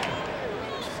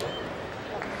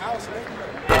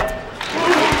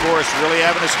 Of course, really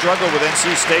having a struggle with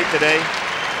NC State today.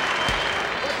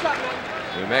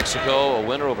 New Mexico, a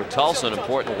winner over Tulsa, an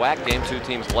important WAC game. Two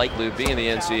teams likely to be in the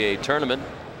NCAA tournament.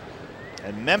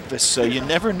 And Memphis, you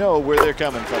never know where they're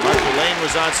coming from. Arthur Lane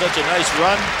was on such a nice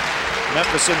run.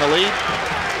 Memphis in the lead.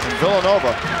 And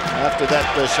Villanova, after that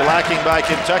shellacking by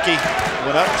Kentucky,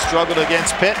 went up, struggled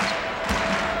against Pitt,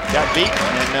 got beat,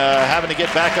 and having to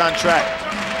get back on track.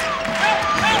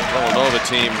 Villanova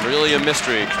team, really a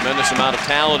mystery. Tremendous amount of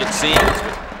talent, it seems.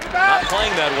 Not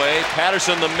playing that way.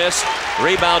 Patterson the miss,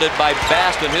 rebounded by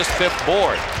Baston, his 5th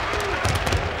board.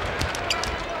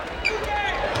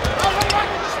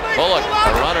 Bullock,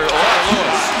 a runner over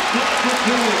Lewis.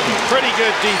 Pretty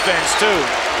good defense too.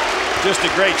 Just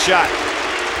a great shot.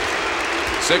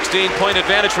 16-point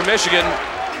advantage for Michigan,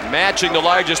 matching the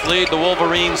largest lead the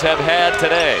Wolverines have had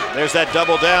today. There's that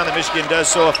double down that Michigan does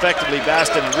so effectively.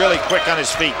 Baston really quick on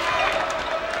his feet.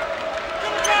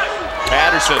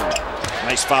 Patterson.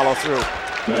 Nice follow through.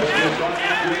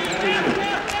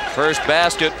 First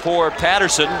basket for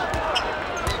Patterson.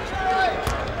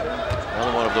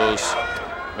 Another one of those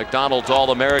McDonald's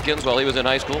All-Americans while he was in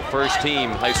high school. First team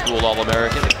high school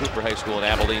All-American at Cooper High School in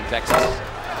Abilene, Texas.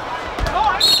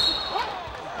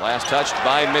 Last touched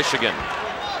by Michigan.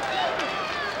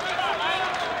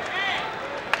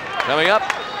 Coming up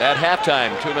at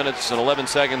halftime, 2 minutes and 11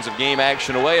 seconds of game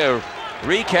action away. A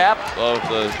recap of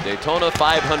the Daytona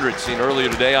 500 seen earlier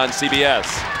today on CBS.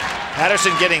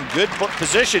 Patterson getting good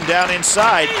position down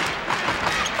inside.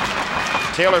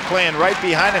 Taylor playing right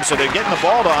behind him, so they're getting the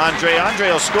ball to Andre. Andre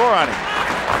will score on him.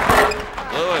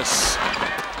 Lewis.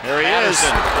 There he is.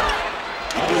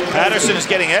 Patterson is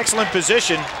getting excellent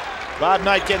position. Bob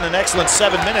Knight getting an excellent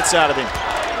 7 minutes out of him.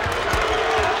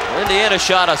 Well, Indiana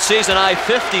shot a season-high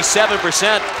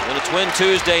 57% in its win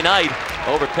Tuesday night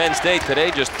over Penn State.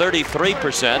 Today just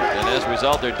 33%, and as a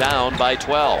result they're down by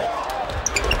 12.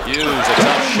 Hughes, a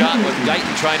tough shot with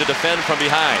Guyton trying to defend from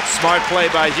behind. Smart play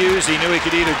by Hughes. He knew he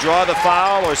could either draw the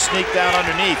foul or sneak down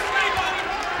underneath.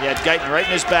 He had Guyton right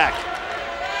in his back.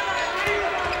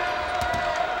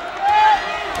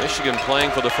 Michigan playing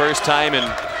for the first time in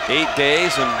 8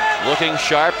 days and looking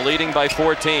sharp, leading by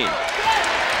 14.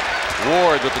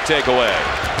 Ward with the takeaway.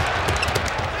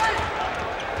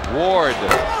 Ward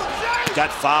got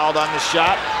fouled on the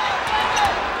shot.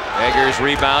 Eggers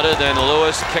rebounded, and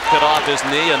Lewis kicked it off his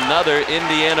knee. Another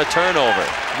Indiana turnover.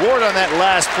 Ward on that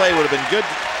last play would have been good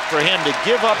for him to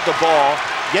give up the ball,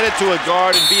 get it to a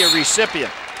guard, and be a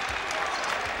recipient.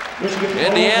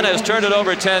 Indiana has turned it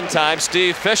over 10 times.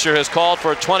 Steve Fisher has called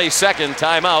for a 22nd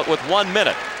timeout with 1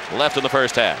 minute left in the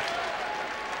first half.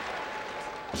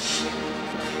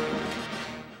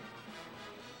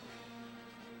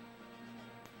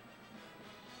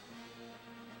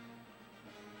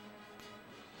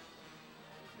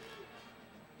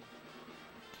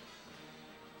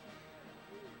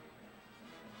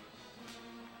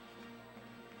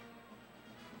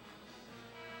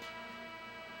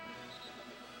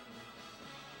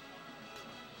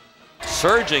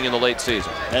 Surging in the late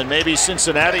season. And maybe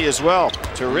Cincinnati as well.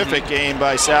 Terrific game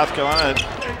by South Carolina,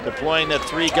 deploying that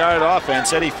 3-guard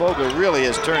offense. Eddie Fogel really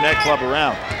has turned that club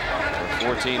around. A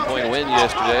 14-point win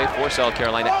yesterday for South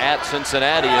Carolina at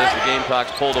Cincinnati as the Gamecocks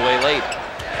pulled away late.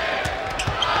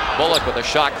 Bullock with a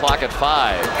shot clock at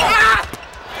 5.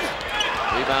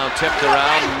 Rebound tipped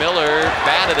around. Miller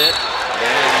batted it,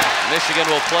 and Michigan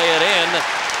will play it in,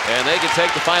 and they can take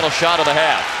the final shot of the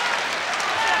half.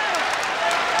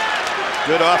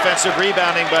 Good offensive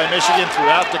rebounding by Michigan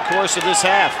throughout the course of this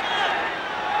half.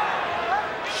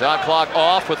 Shot clock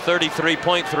off with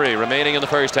 33.3 remaining in the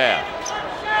first half.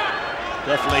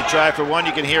 Definitely try for one.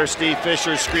 You can hear Steve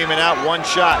Fisher screaming out one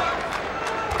shot.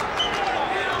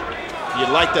 You'd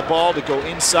like the ball to go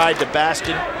inside to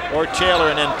Baston or Taylor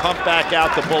and then pump back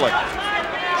out to Bullock.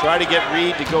 Try to get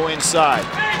Reed to go inside.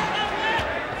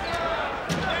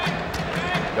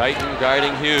 Guyton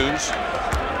guarding Hughes.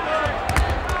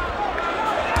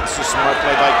 This is a smart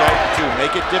play by Guyton too.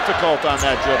 Make it difficult on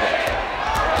that dribble.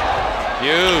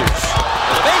 Hughes.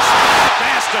 To the baseline.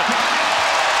 Baston.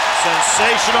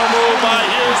 Sensational move by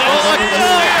Hughes. Bullock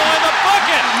on the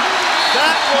bucket.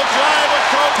 That will drive a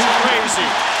coach crazy.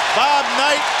 Bob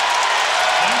Knight,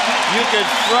 you could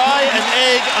fry an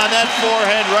egg on that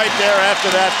forehand right there after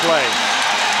that play.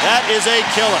 That is a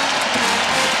killer.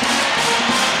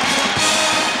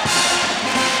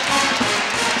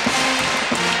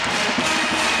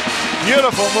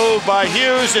 Beautiful move by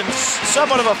Hughes and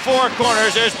somewhat of a four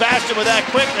corners. There's Bastion with that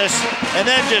quickness, and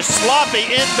then just sloppy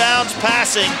inbounds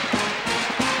passing.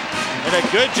 And a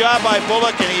good job by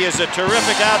Bullock, and he is a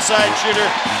terrific outside shooter.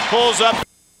 Pulls up.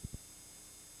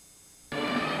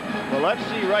 Well, let's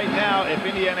see right now if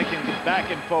Indiana can get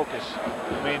back in focus.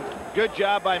 I mean, good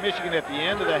job by Michigan at the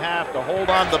end of the half to hold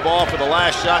on to the ball for the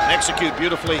last shot and execute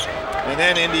beautifully. And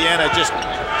then Indiana just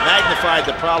magnified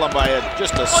the problem by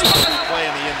just a sloppy play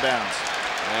in the inbounds.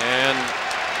 And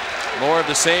more of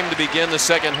the same to begin the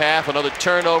second half. Another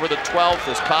turnover, the 12th,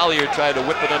 as Collier tried to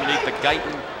whip it underneath the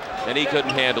Guyton, and he couldn't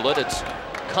handle it. It's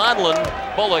Conlon,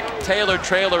 Bullock, Taylor,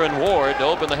 Traylor, and Ward to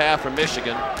open the half for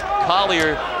Michigan.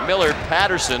 Collier, Miller,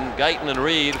 Patterson, Guyton, and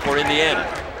Reed for Indiana.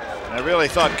 I really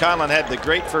thought Conlon had the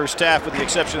great first half, with the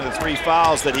exception of the 3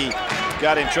 fouls that he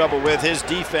got in trouble with. His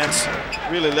defense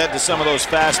really led to some of those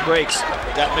fast breaks.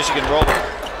 Got Michigan rolling.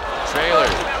 Traylor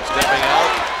stepping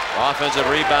out. Offensive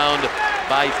rebound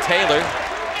by Taylor.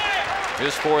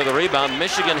 His 4 of the rebound.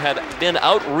 Michigan had been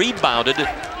out-rebounded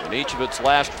in each of its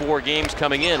last 4 games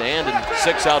coming in, and in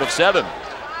 6 out of 7.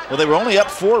 Well, they were only up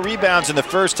 4 rebounds in the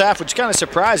first half, which is kind of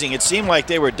surprising. It seemed like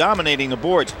they were dominating the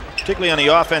boards, particularly on the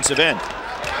offensive end.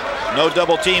 No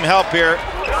double team help here.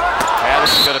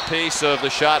 Patterson got a piece of the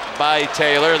shot by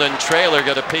Taylor, then Traylor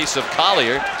got a piece of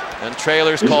Collier, and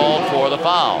Traylor's called for the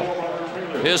foul.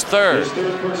 His 3rd.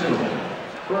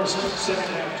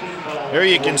 Here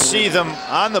you can see them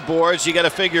on the boards. You got to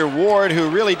figure Ward, who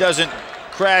really doesn't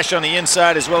crash on the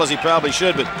inside as well as he probably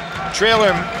should, but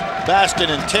Traylor, Baston,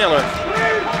 and Taylor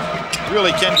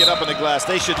really can get up on the glass.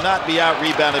 They should not be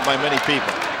out-rebounded by many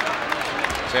people.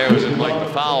 Taylor didn't like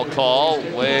the foul call,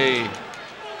 way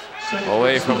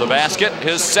away from the basket.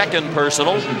 His 2nd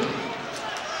personal.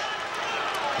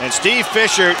 And Steve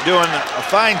Fisher doing a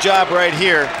fine job right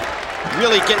here,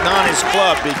 really getting on his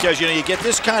club, because you know you get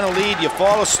this kind of lead, you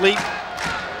fall asleep,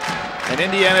 and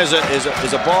Indiana is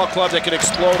a ball club that could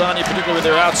explode on you, particularly with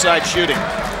their outside shooting.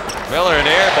 Miller, an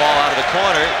air ball out of the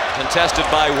corner, contested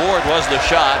by Ward was the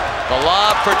shot. The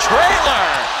lob for Traylor,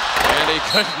 and he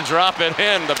couldn't drop it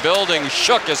in. The building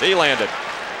shook as he landed.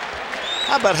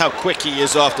 How about how quick he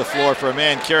is off the floor for a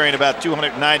man carrying about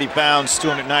 290 pounds,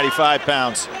 295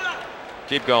 pounds?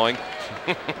 Keep going.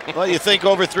 Well, you think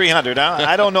over 300, huh?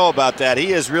 I don't know about that.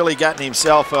 He has really gotten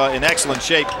himself in excellent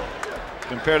shape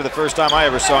compared to the first time I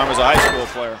ever saw him as a high school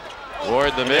player.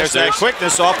 Ward, the there's that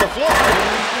quickness off the floor.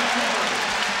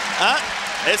 Huh?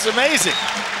 It's amazing.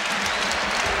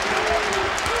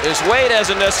 His weight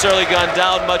hasn't necessarily gone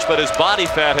down much, but his body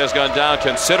fat has gone down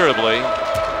considerably.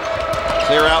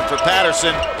 Clear out for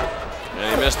Patterson.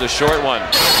 And he missed a short one.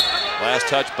 Last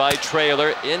touch by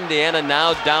Traylor. Indiana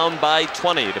now down by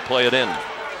 20 to play it in.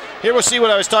 Here we'll see what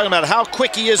I was talking about, how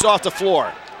quick he is off the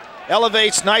floor.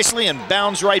 Elevates nicely and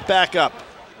bounds right back up.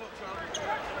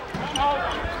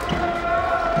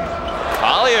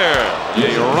 Collier,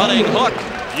 the running hook.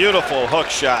 Beautiful hook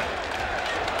shot.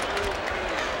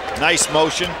 Nice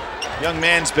motion. Young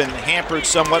man's been hampered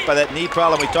somewhat by that knee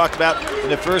problem we talked about in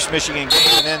the first Michigan game,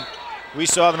 and then we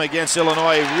saw them against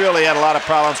Illinois. He really had a lot of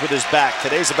problems with his back.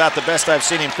 Today's about the best I've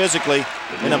seen him physically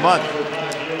in a month.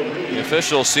 The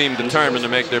officials seem determined to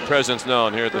make their presence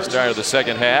known here at the start of the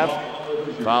second half.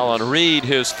 Foul on Reed,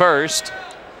 his 1st.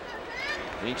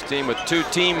 Each team with 2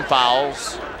 team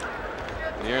fouls.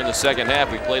 And here in the second half,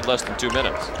 we played less than 2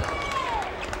 minutes.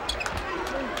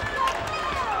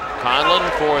 Conlon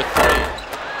for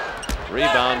 3.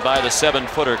 Rebound by the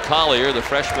 7-footer Collier, the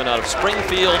freshman out of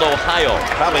Springfield, Ohio.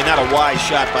 Probably not a wise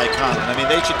shot by Conlon. I mean,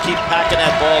 they should keep packing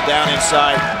that ball down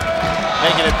inside,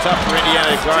 making it tough for Indiana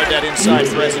to guard that inside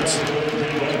presence.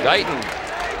 Guyton,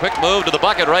 quick move to the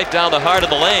bucket right down the heart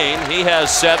of the lane. He has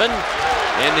 7.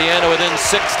 Indiana within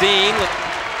 16 with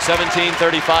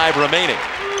 17:35 remaining.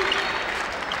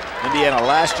 Indiana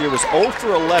last year was 0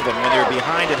 for 11 when they were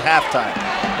behind at halftime.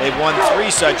 They've won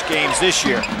 3 such games this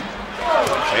year.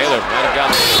 Taylor might have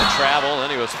gotten some travel, then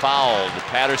he was fouled.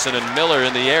 Patterson and Miller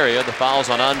in the area. The foul's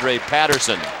on Andre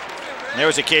Patterson. There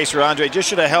was a case where Andre just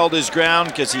should have held his ground,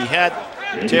 because he had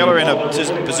Taylor in a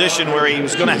position where he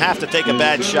was going to have to take a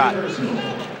bad shot.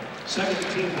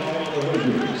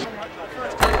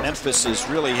 Memphis has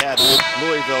really had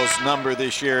Louisville's number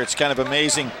this year. It's kind of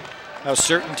amazing how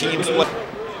certain teams look.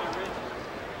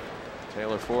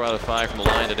 Taylor 4 out of 5 from the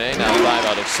line today, now 5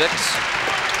 out of 6.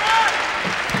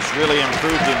 He's really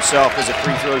improved himself as a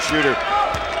free throw shooter.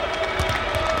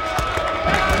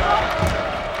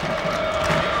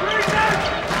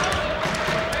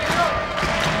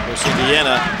 Of course,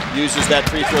 Indiana uses that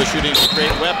free throw shooting as a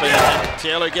great weapon. And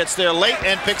Taylor gets there late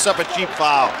and picks up a cheap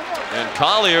foul. And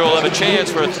Collier will have a chance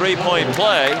for a 3-point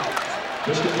play.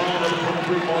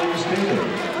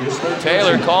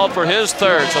 Taylor called for his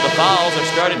third, so the fouls are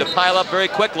starting to pile up very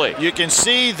quickly. You can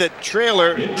see that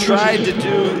Traylor tried to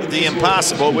do the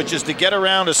impossible, which is to get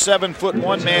around a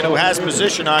 7'1" man who has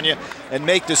position on you and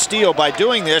make the steal. By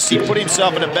doing this, he put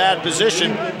himself in a bad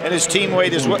position and his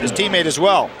teammate as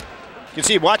well. You can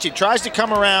see, watch, he tries to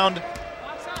come around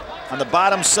on the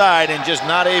bottom side and just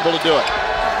not able to do it.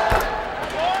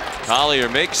 Collier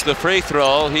makes the free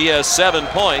throw. He has 7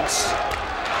 points.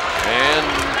 And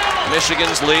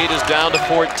Michigan's lead is down to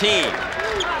 14.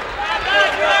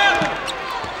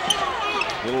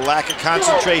 A little lack of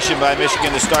concentration by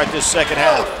Michigan to start this second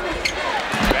half.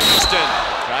 Baston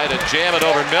tried to jam it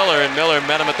over Miller, and Miller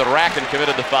met him at the rack and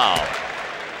committed the foul.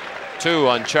 2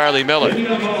 on Charlie Miller.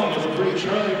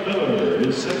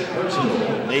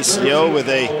 Maceo with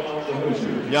a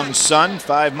young son,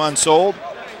 5 months old.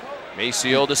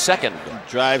 Maceo the second.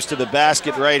 Drives to the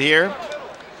basket right here.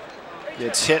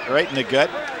 Gets hit right in the gut.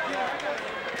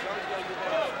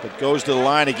 But goes to the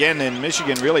line again, and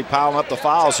Michigan really piling up the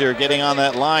fouls here, getting on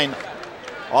that line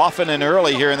often and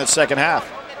early here in the second half.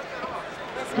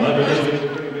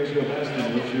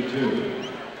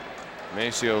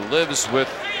 Maceo lives with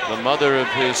the mother of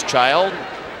his child,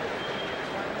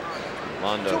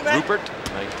 Londa Rupert,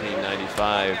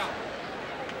 1995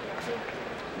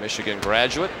 Michigan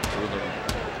graduate. Two of them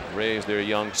raised their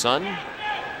young son.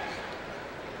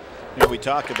 You know, we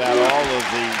talk about all of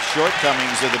the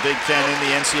shortcomings of the Big Ten in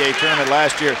the NCAA tournament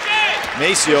last year.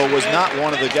 Maceo was not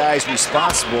one of the guys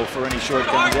responsible for any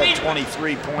shortcomings. He had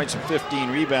 23 points and 15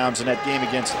 rebounds in that game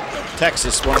against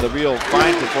Texas, one of the real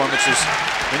fine performances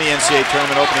in the NCAA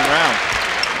tournament opening round.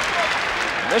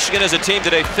 Michigan is a team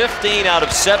today 15 out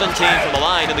of 17 from the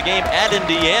line. In the game at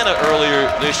Indiana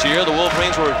earlier this year, the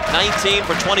Wolverines were 19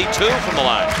 for 22 from the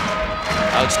line.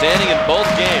 Outstanding in both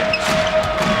games.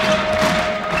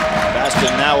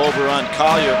 Baston now over on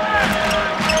Collier.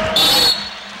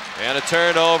 And a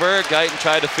turnover. Guyton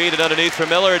tried to feed it underneath for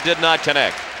Miller. It did not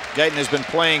connect. Guyton has been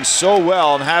playing so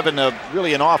well and having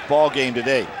really an off-ball game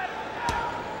today.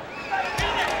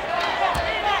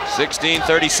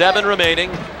 16:37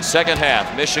 remaining, second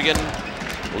half. Michigan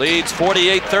leads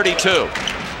 48-32.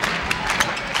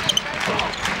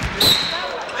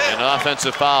 An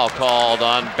offensive foul called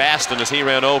on Baston as he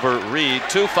ran over Reed.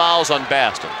 2 fouls on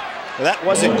Baston. Well, that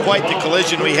wasn't quite the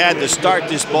collision we had to start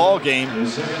this ball game,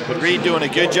 but Reed doing a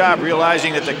good job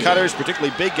realizing that the cutters,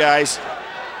 particularly big guys,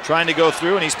 trying to go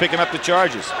through, and he's picking up the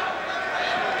charges.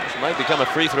 This might become a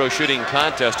free throw shooting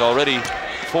contest. Already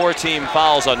 4 team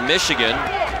fouls on Michigan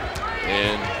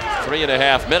in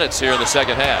 3.5 minutes here in the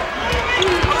second half.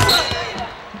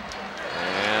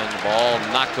 And the ball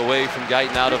knocked away from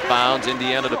Guyton out of bounds.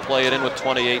 Indiana to play it in with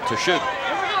 28 to shoot.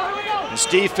 And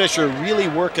Steve Fisher really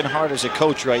working hard as a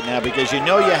coach right now, because you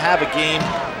know you have a game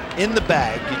in the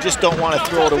bag. You just don't want to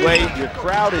throw it away. Your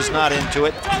crowd is not into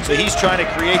it, so he's trying to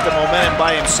create the momentum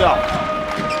by himself.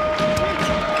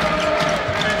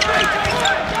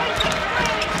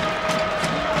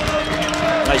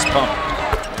 Nice pump.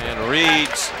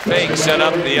 Reed's fake set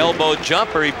up the elbow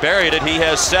jumper. He buried it. He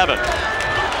has 7.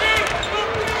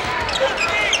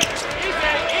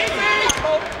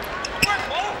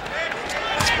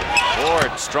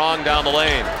 Ward strong down the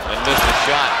lane and missed a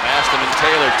shot. Baston and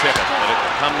Taylor tip it, but it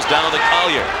comes down to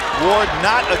Collier. Ward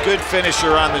not a good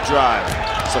finisher on the drive.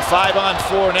 It's a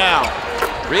 5-on-4 now.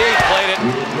 Reed played it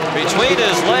between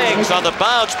his legs on the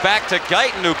bounce back to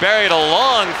Guyton, who buried a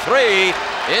long 3.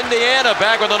 Indiana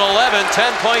back with an 11,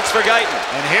 10 points for Guyton.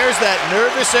 And here's that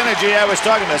nervous energy I was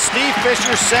talking about. Steve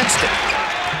Fisher sensed it.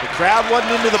 The crowd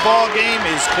wasn't into the ball game.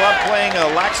 His club playing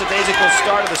a lackadaisical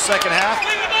start of the second half.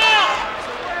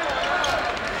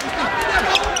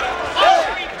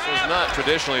 This is not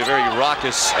traditionally a very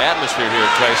raucous atmosphere here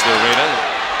at Chrysler Arena.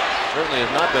 Certainly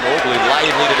has not been overly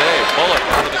lively today. Bullock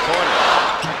into the corner.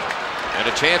 And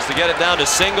a chance to get it down to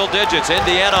single digits.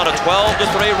 Indiana on a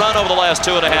 12-3 run over the last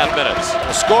 2.5 minutes.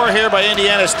 A score here by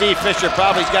Indiana. Steve Fisher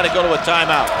probably's got to go to a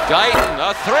timeout. Guyton,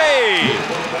 a 3.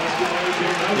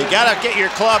 You got to get your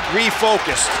club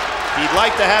refocused. He'd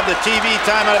like to have the TV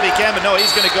timeout if he can, but no,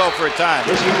 he's going to go for a time.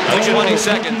 A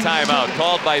 20-second timeout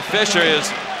called by Fisher.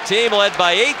 His team led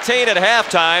by 18 at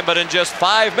halftime, but in just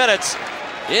 5 minutes,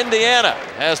 Indiana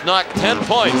has knocked 10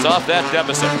 points off that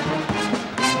deficit.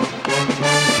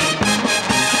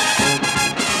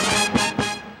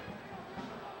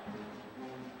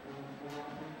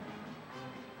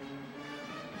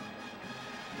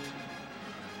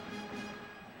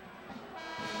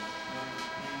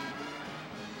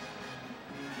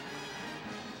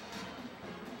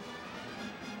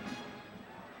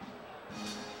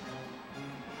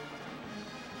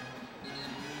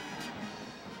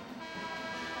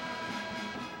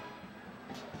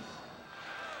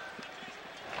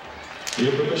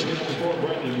 Here for Michigan, number 4,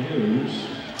 Brandon Hughes.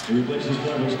 He replaces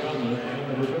Travis Conlon and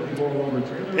number 54, Robert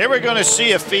Traylor. Here we're going to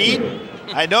see a feed.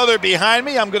 I know they're behind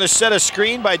me. I'm going to set a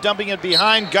screen by dumping it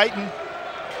behind. Guyton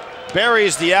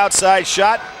buries the outside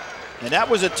shot. And that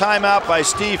was a timeout by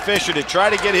Steve Fisher to try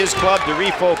to get his club to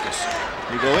refocus.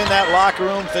 You go in that locker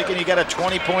room thinking you got a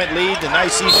 20-point lead, the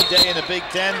nice easy day in the Big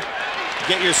Ten.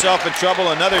 Get yourself in trouble,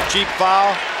 another cheap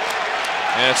foul.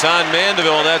 And it's on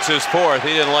Mandeville, and that's his 4th.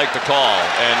 He didn't like the call,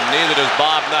 and neither does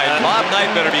Bob Knight. Bob Knight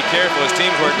better be careful. His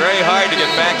teams work very hard to get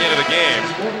back into the game.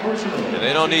 And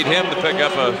they don't need him to pick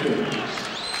up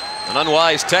an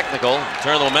unwise technical,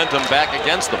 turn the momentum back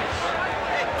against them.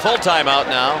 Full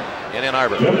timeout now in Ann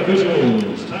Arbor.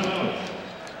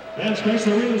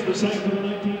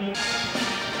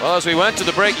 Well, as we went to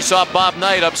the break, you saw Bob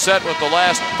Knight upset with the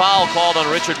last foul called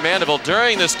on Richard Mandeville.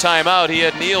 During this timeout, he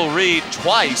had Neil Reed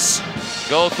twice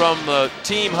go from the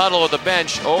team huddle at the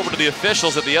bench over to the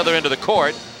officials at the other end of the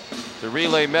court to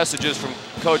relay messages from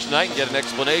Coach Knight and get an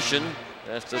explanation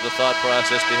as to the thought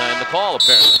process behind the call,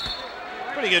 apparently.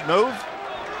 Pretty good move.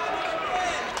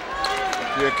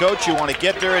 If you're a coach, you want to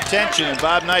get their attention, and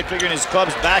Bob Knight, figuring his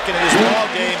club's back into this ball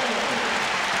game,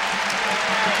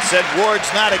 said Ward's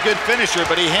not a good finisher,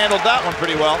 but he handled that one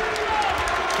pretty well.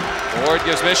 Ward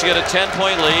gives Michigan a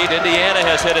 10-point lead. Indiana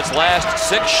has hit its last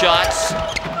 6 shots.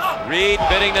 Reed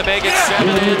bidding to make it 7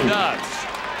 and does.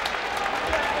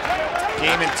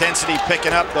 Game intensity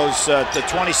picking up. Those the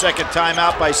 20-second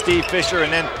timeout by Steve Fisher,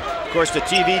 and then, of course, the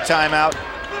TV timeout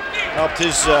helped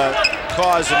his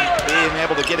cause in being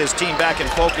able to get his team back in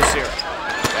focus here.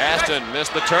 Aston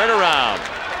missed the turnaround.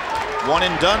 One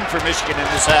and done for Michigan in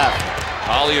this half.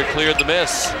 Collier cleared the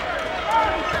miss.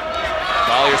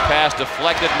 Collier's pass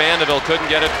deflected. Mandeville couldn't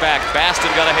get it back.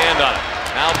 Baston got a hand on it.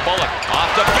 Now Bullock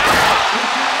off the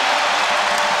bench.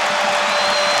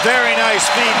 Very nice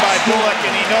feed by Bullock,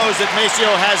 and he knows that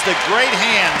Maceo has the great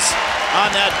hands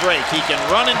on that break. He can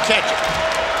run and catch it.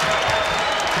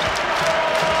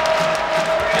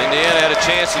 Indiana had a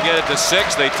chance to get it to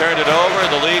 6. They turned it over.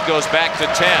 The lead goes back to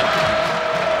 10.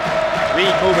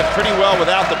 Reed moving pretty well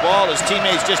without the ball. His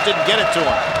teammates just didn't get it to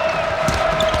him.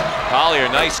 Collier,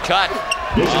 nice cut.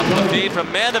 Off the feed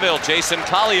from Mandeville. Jason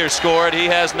Collier scored. He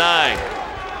has 9.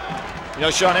 You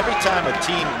know, Sean, every time a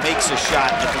team makes a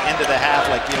shot at the end of the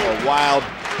half, like, you know, a wild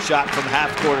shot from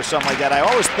half court or something like that, I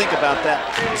always think about that.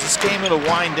 Is this game going to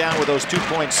wind down with those 2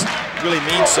 points really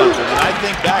mean something? And I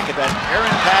think back at that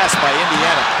errant pass by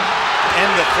Indiana to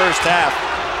end the first half.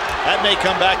 That may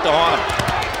come back to haunt him.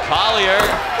 Collier,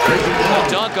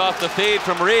 a dunk off the feed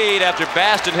from Reed after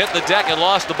Baston hit the deck and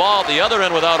lost the ball at the other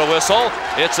end without a whistle.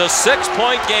 It's a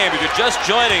 6-point game. If you're just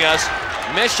joining us,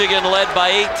 Michigan led by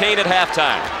 18 at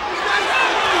halftime.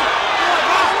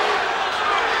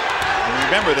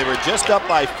 Remember, they were just up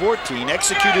by 14,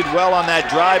 executed well on that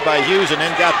drive by Hughes, and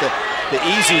then got the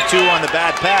easy 2 on the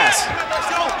bad pass.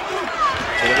 So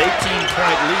an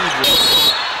 18-point lead.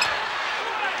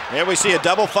 There we see a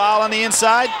double foul on the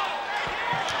inside.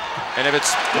 And if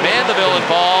it's Mandeville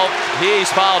involved, he's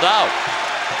fouled out.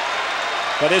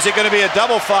 But is it going to be a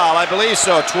double foul? I believe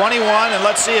so. 21, and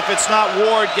let's see if it's not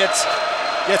Ward gets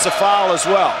a foul as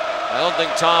well. I don't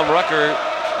think Tom Rucker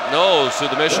knows who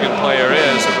the Michigan player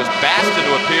is. It was Baston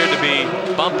who appeared to be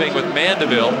bumping with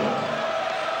Mandeville.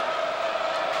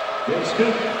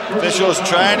 Officials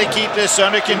trying to keep this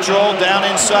under control down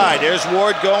inside. There's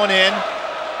Ward going in.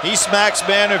 He smacks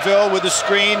Mandeville with the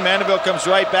screen. Mandeville comes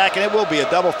right back, and it will be a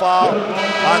double foul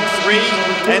on 3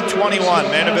 and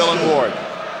 21. Mandeville and Ward.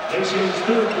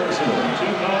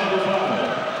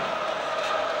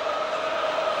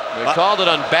 They called it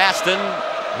on Baston,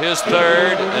 his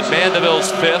 3rd, and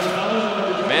Mandeville's 5th.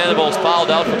 Mandeville's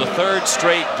fouled out for the 3rd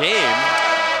straight game.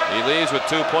 He leaves with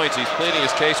 2 points. He's pleading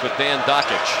his case with Dan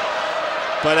Dockich.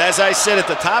 But as I said at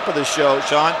the top of the show,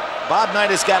 Sean, Bob Knight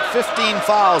has got 15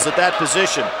 fouls at that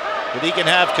position that he can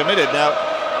have committed. Now,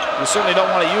 you certainly don't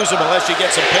want to use them unless you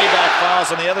get some payback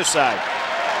fouls on the other side.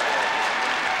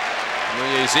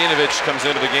 When Zinovich comes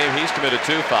into the game, he's committed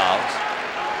 2 fouls.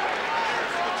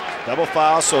 Double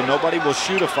foul, so nobody will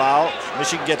shoot a foul.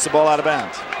 Michigan gets the ball out of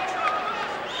bounds.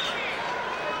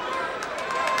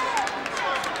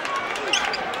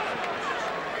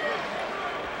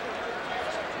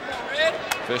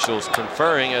 Officials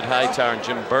conferring at Hightower and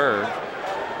Jim Berg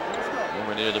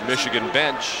over near the Michigan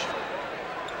bench.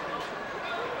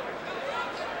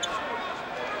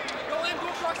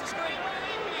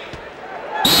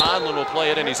 Conlon will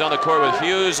play it, and he's on the court with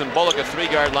Hughes and Bullock, a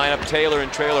 3-guard lineup. Taylor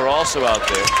and Traylor also out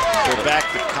there. Go back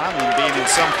to Conlon being in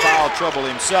some foul trouble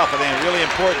himself. I think it's really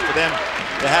important for them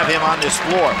to have him on this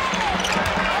floor.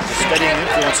 It's a steadying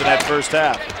influence in that first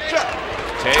half.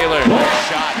 Taylor,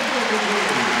 shot.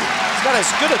 He's got as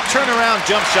good a turnaround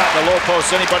jump shot in the low post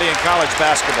as anybody in college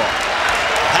basketball.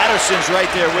 Patterson's right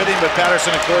there with him, but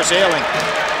Patterson, of course, ailing.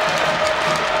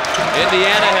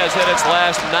 Indiana has hit its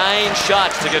last 9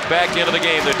 shots to get back into the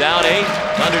game. They're down 8,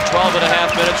 under 12 and a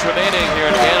half minutes remaining here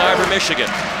in Ann Arbor, Michigan.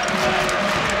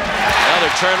 Another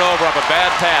turnover off a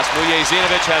bad pass.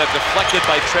 Mujezinovich had it deflected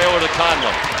by Traylor to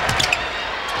Conlon.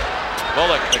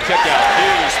 Bullock, the kick out.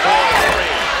 Hughes, 4-3.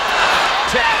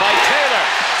 Tipped by Taylor.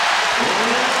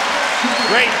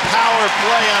 Great power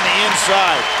play on the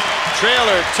inside.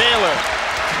 Taylor.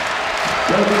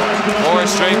 4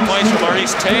 straight points from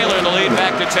Maurice Taylor, the lead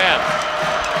back to 10.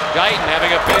 Guyton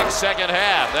having a big second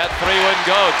half. That 3 wouldn't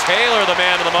go. Taylor the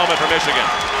man of the moment for Michigan.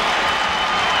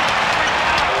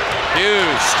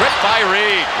 Hughes stripped by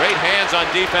Reed. Great hands on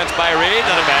defense by Reed.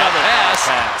 And another pass.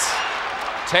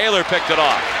 Taylor picked it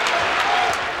off.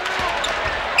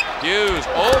 Hughes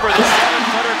over the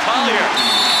 7-footer Collier.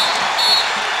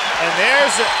 And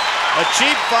there's a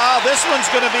cheap foul. This one's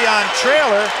going to be on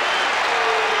Traylor.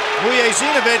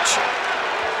 Mujezinovich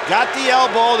got the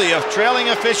elbow. The trailing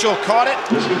official caught it.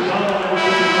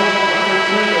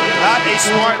 Not a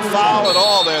smart foul at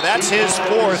all there. That's his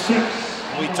 4th.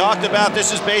 We talked about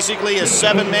this is basically a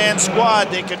 7-man squad.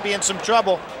 They could be in some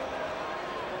trouble.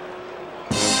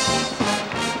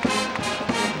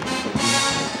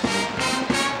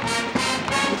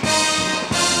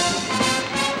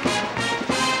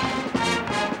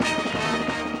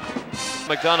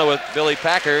 McDonough with Billy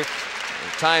Packer.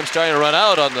 Time starting to run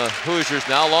out on the Hoosiers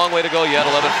now. Long way to go yet,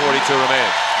 11:42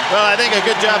 remaining. Well, I think a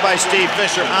good job by Steve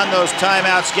Fisher on those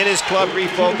timeouts. Get his club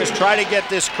refocused. Try to get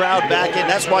this crowd back in.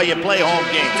 That's why you play home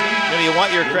games. You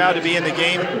want your crowd to be in the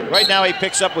game. Right now he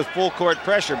picks up with full court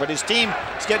pressure, but his team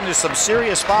is getting into some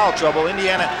serious foul trouble.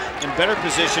 Indiana in better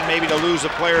position maybe to lose a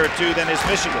player or 2 than is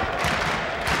Michigan.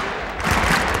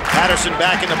 Patterson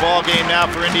back in the ball game now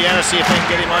for Indiana. See if they can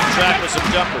get him on track with some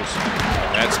jumpers.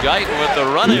 That's Guyton with the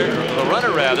runner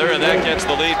and that gets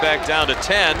the lead back down to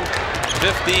 10.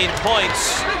 15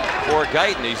 points for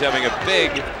Guyton. He's having a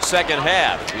big second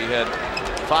half. He had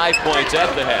 5 points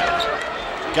at the half.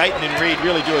 Guyton and Reed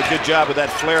really do a good job with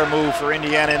that flare move for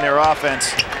Indiana in their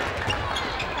offense.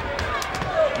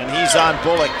 And he's on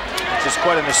Bullock, which is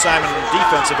quite an assignment on the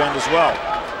defensive end as well.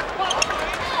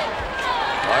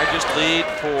 Largest lead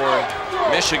for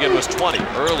Michigan was 20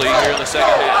 early here in the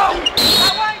second half.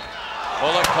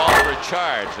 Bullock called for a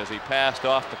charge as he passed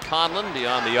off to Conlon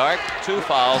beyond the arc. 2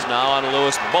 fouls now on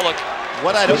Lewis Bullock.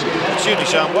 What I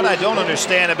don't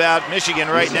understand about Michigan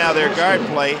right now, their guard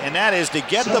play, and that is to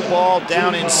get the ball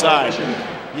down inside.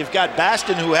 You've got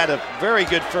Baston, who had a very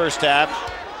good first half.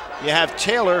 You have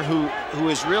Taylor, who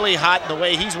is really hot in the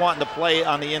way he's wanting to play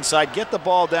on the inside. Get the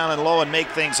ball down and low and make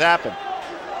things happen.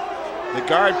 The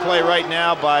guard play right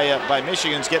now by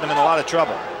Michigan's getting them in a lot of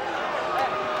trouble.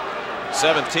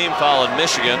 7th team foul in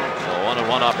Michigan. So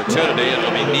 1-on-1 opportunity.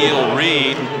 It'll be Neil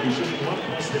Reed,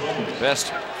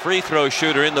 best free throw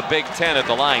shooter in the Big Ten at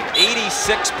the line.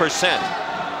 86%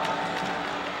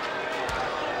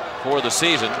 for the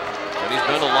season. And he's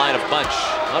been a line of bunch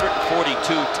 142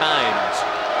 times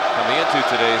coming into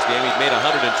today's game. He's made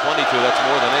 122. That's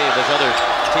more than any of his other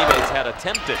teammates had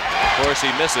attempted. Of course,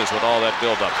 he misses with all that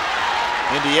buildup.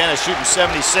 Indiana shooting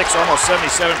 76, almost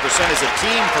 77% as a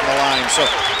team from the line. So,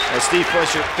 as Steve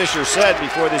Fisher said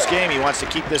before this game, he wants to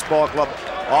keep this ball club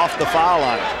off the foul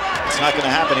line. It's not going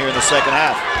to happen here in the second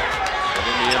half. And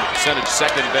Indiana percentage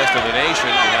 2nd best in the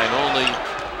nation, behind only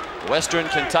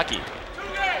Western Kentucky.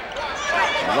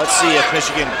 And let's see if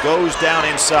Michigan goes down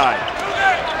inside.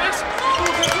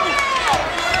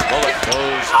 Bullock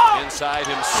goes inside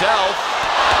himself.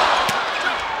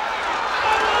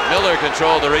 Miller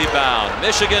controlled the rebound.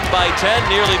 Michigan by 10,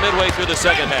 nearly midway through the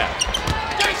second half.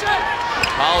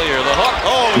 Collier, the hook.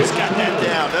 Oh, he's got that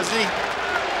down, doesn't he?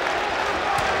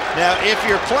 Now, if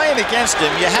you're playing against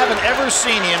him, you haven't ever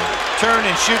seen him turn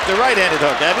and shoot the right-handed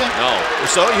hook, have you? No.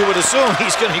 So you would assume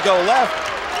he's going to go left.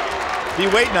 Be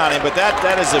waiting on him, but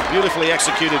that is a beautifully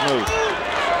executed move.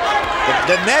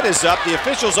 The net is up. The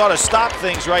officials ought to stop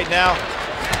things right now.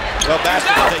 Well,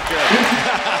 Baston will take care of it.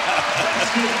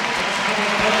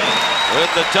 With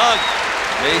the dunk,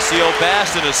 Maceo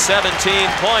Baston is 17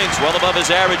 points, well above his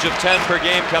average of 10 per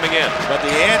game coming in. But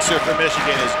the answer for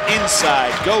Michigan is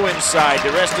inside, go inside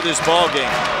the rest of this ball game.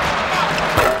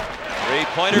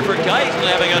 3-pointer for Guyton,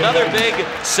 having another big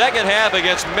second half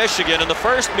against Michigan. In the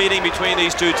first meeting between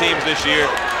these two teams this year,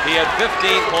 he had 15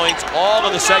 points all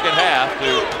in the second half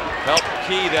to help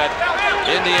key that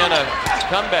Indiana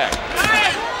comeback.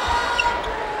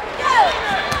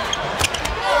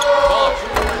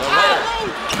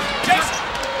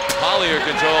 Collier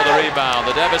controlled the rebound.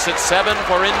 The deficit 7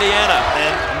 for Indiana.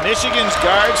 And Michigan's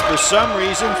guards, for some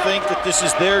reason, think that this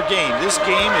is their game. This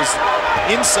game is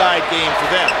inside game for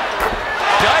them.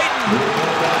 Guyton.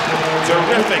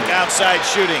 Terrific outside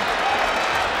shooting.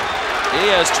 He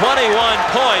has 21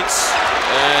 points,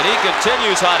 and he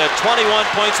continues on at 21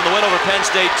 points in the win over Penn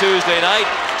State Tuesday night.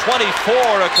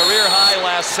 24, a career high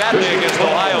last Saturday against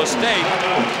Ohio State.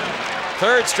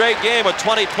 Third straight game with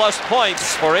 20-plus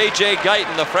points for A.J.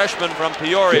 Guyton, the freshman from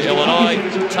Peoria, Illinois.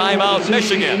 Timeout,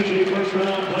 Michigan.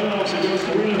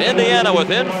 Indiana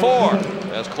within 4,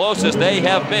 as close as they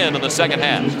have been in the second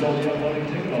half.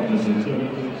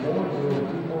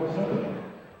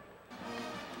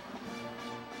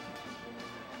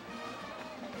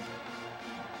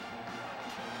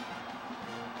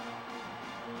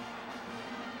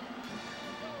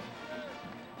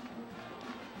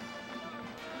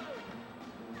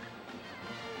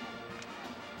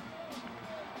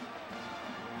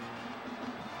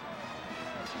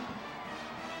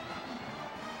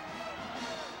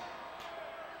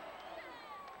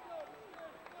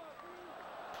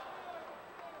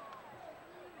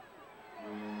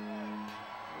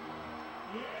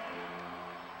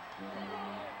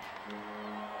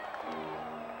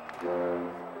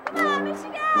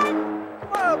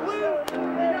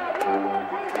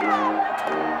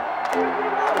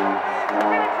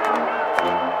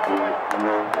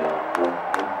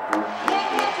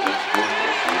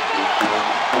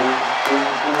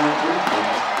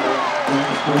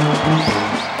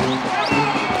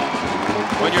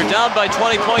 When you're down by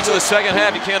 20 points in the second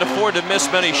half, you can't afford to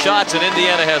miss many shots, and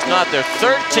Indiana has not. They're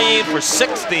 13 for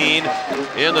 16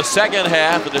 in the second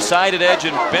half. The decided edge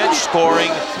in bench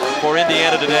scoring for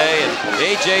Indiana today, and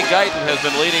A.J. Guyton has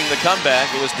been leading the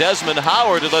comeback. It was Desmond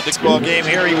Howard who led the ball game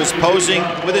here. He was posing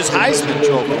with his Heisman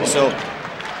trophy, so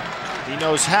he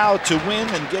knows how to win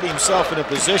and get himself in a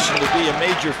position to be a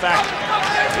major factor.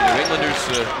 The New Englanders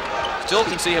still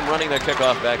can see him running that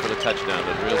kickoff back for the touchdown.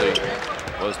 It really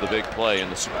was the big play in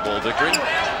the Super Bowl victory.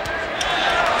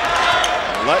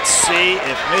 Let's see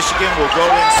if Michigan will go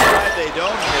inside. They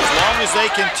don't. As long as they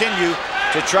continue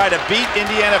to try to beat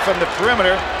Indiana from the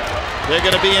perimeter, they're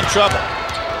going to be in trouble.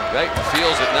 Guyton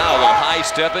feels it now, a little high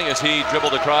stepping as he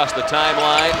dribbled across the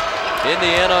timeline.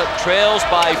 Indiana trails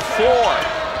by 4.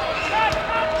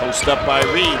 Post up by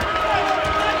Reed.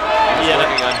 Indiana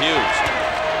working on Hughes.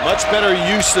 Much better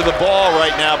use of the ball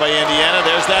right now by Indiana.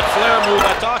 There's that flare move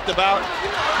I talked about.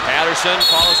 Patterson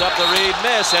follows up the Reed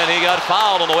miss, and he got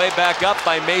fouled on the way back up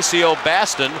by Maceo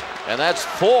Baston, and that's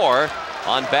 4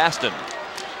 on Baston.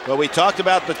 Well, we talked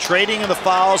about the trading of the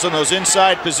fouls on those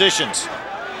inside positions.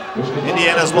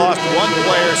 Indiana's lost 1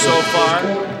 player so far.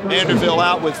 Vanderbilt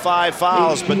out with 5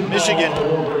 fouls, but Michigan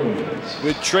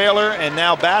with Traylor and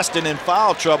now Baston in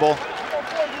foul trouble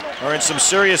are in some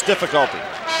serious difficulty.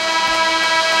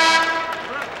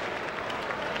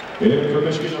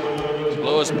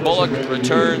 Lewis Bullock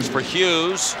returns for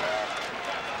Hughes.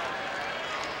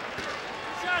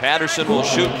 Patterson will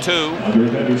shoot 2.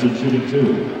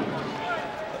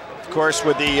 Of course,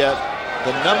 with the #1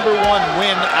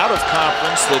 win out of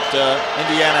conference that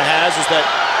Indiana has is that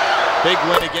big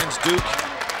win against Duke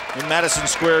in Madison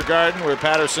Square Garden, where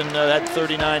Patterson had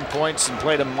 39 points and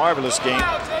played a marvelous game.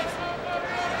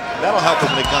 That'll help him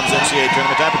when it comes NCAA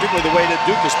tournament time, particularly the way that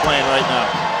Duke is playing right now.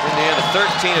 Indiana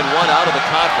 13-1 out of the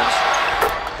conference.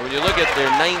 When you look at their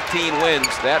 19 wins,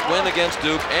 that win against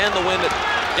Duke and the win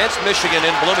against Michigan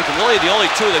in Bloomington, really the only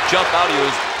 2 that jump out at you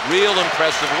as real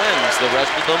impressive wins. The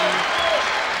rest of them,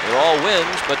 they're all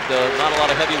wins, but not a lot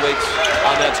of heavyweights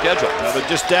on that schedule. But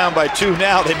just down by 2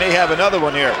 now, they may have another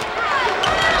one here.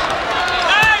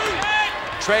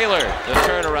 Traylor, the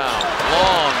turnaround.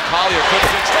 Long, Collier puts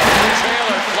it in.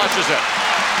 Traylor flushes it.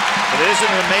 But isn't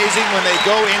it amazing when they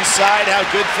go inside how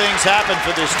good things happen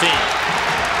for this team?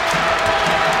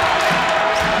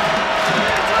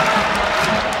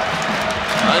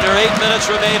 Under 8 minutes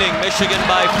remaining, Michigan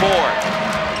by 4.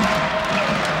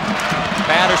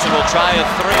 Patterson will try a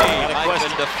 3. Might have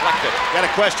been deflected. Got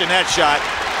to question that shot.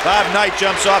 Bob Knight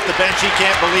jumps off the bench. He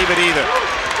can't believe it either.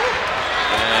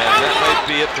 And that might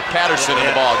be it for Patterson in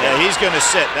the ball game. Yeah, he's going to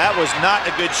sit. That was not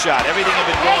a good shot. Everything had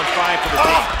been going fine for the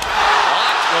team.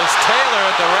 Blocked was Taylor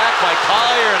at the rack by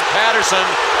Collier and Patterson.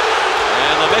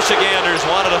 And the Michiganders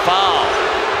wanted a foul.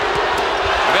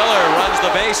 Miller runs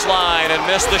the baseline and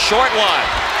missed the short one.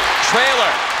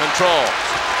 Traylor controls.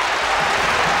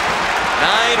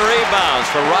 9 rebounds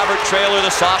for Robert Traylor,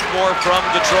 the sophomore from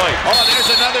Detroit. Oh,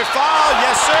 there's another foul.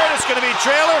 Yes, sir. It's going to be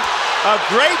Traylor. A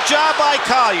great job by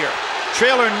Collier.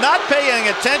 Traylor not paying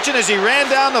attention as he ran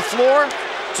down the floor.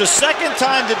 It's the second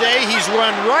time today he's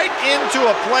run right into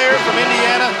a player from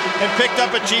Indiana and picked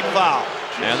up a cheap foul.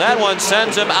 And that one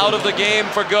sends him out of the game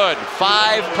for good.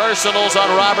 5 personals on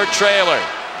Robert Traylor.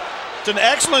 It's an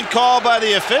excellent call by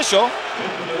the official.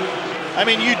 I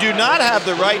mean, you do not have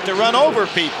the right to run over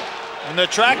people. And the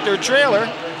tractor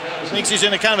trailer thinks he's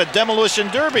in a kind of a demolition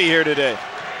derby here today.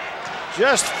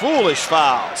 Just foolish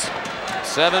fouls.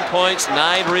 7 points,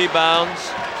 9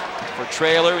 rebounds for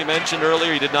Traylor. We mentioned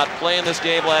earlier he did not play in this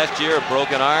game last year. A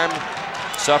broken arm.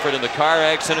 Suffered in the car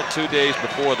accident 2 days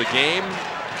before the game.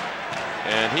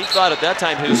 And he thought at that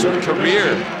time his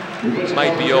career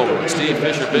might be over. When Steve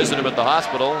Fisher visited him at the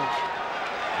hospital,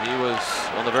 he was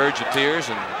on the verge of tears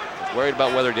and was worried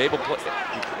about whether he'd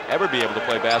ever be able to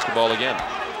play basketball again.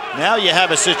 Now you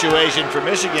have a situation for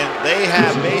Michigan. They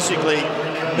have basically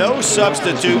no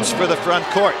substitutes for the front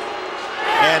court.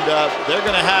 And they're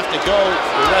going to have to go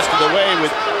the rest of the way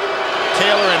with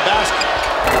Taylor and Basket.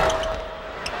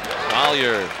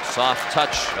 Collier, soft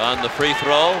touch on the free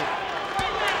throw.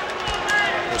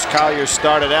 As Collier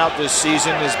started out this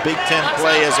season his Big Ten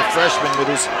play as a freshman with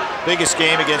his biggest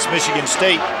game against Michigan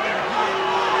State.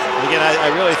 And again, I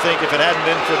really think if it hadn't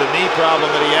been for the knee problem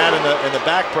that he had and the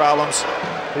back problems,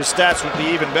 his stats would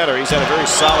be even better. He's had a very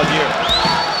solid year.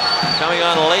 Coming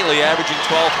on lately, averaging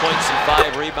 12 points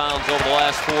and 5 rebounds over the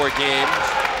last 4 games.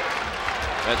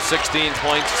 At 16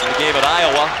 points in the game at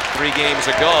Iowa 3 games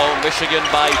ago. Michigan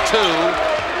by 2.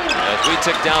 As we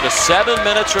tick down to 7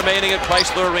 minutes remaining at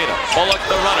Chrysler Arena. Bullock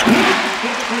the runner.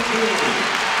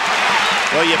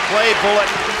 Well, you play Bullock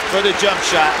for the jump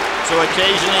shot, so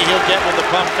occasionally he'll get with the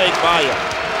pump fake by you.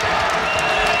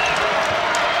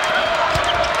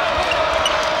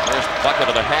 First bucket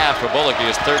of the half for Bullock. He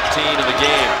is 13 in the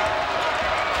game.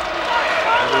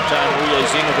 Every time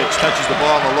Vujacic touches the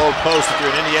ball in the low post, if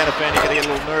you're an Indiana fan, you're going to get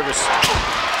a little nervous.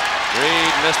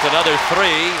 Reed missed another 3.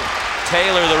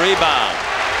 Taylor the rebound.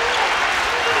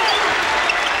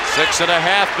 6.5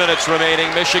 minutes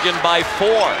remaining. Michigan by 4.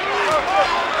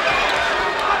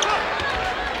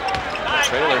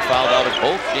 Traylor fouled out of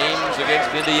both games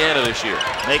against Indiana this year.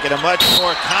 Making a much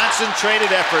more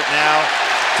concentrated effort now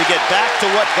to get back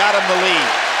to what got him the lead.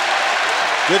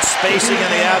 Good spacing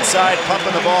on the outside,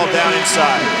 pumping the ball down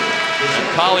inside.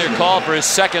 And Collier called for his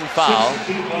second foul.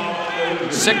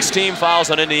 6 team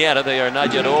fouls on Indiana. They are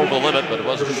not yet over the limit, but it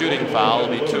was a shooting foul.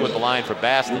 It'll be 2 at the line for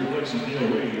Baston.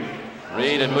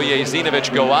 Reed and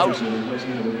Vujacic go out.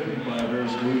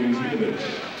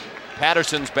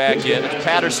 Patterson's back in. It's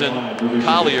Patterson,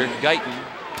 Collier,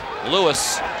 Guyton,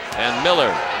 Lewis, and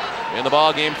Miller in the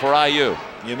ball game for IU.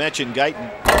 You mentioned Guyton.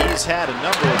 He's had a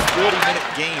number of 40-minute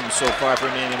games so far for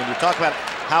Indiana. When you talk about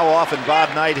how often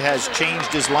Bob Knight has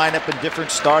changed his lineup in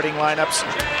different starting lineups,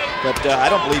 but I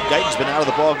don't believe Guyton's been out of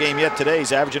the ball game yet today.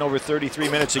 He's averaging over 33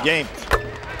 minutes a game. It's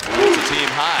a team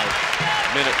high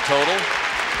minute total.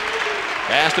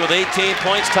 Baston with 18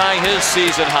 points, tying his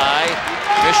season high.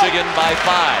 Michigan by 5.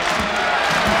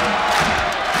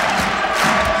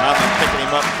 Conley picking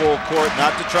him up full court,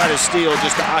 not to try to steal,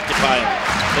 just to occupy him.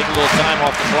 Take a little time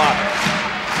off the clock.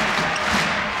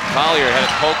 Collier had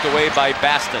it poked away by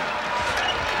Baston.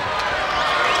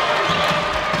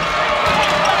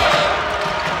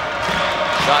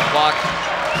 Shot clock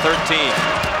 13.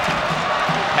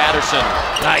 Patterson.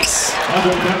 Nice.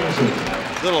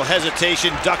 Little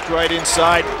hesitation, ducked right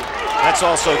inside. That's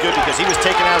also good because he was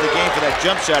taken out of the game for that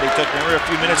jump shot he took. Remember a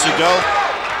few minutes ago?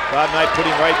 Bob Knight put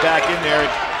him right back in there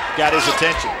and got his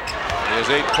attention. He has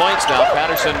 8 points now.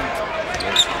 Patterson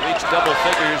has reached double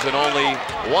figures in only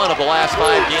 1 of the last 5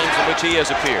 games in which he has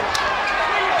appeared.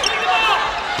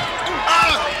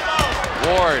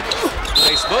 Ward,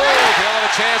 nice move. He'll have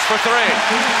a chance for 3.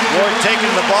 Ward taking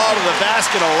the ball to the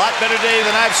basket. A lot better day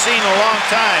than I've seen in a long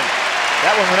time.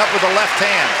 That one went up with the left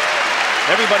hand.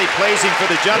 Everybody plays him for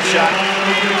the jump shot.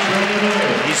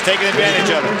 He's taking advantage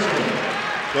of it.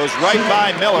 Goes right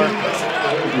by Miller.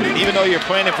 Even though you're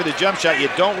playing him for the jump shot, you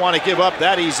don't want to give up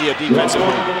that easy a defensive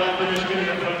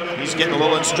one. He's getting a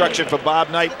little instruction from Bob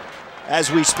Knight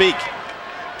as we speak.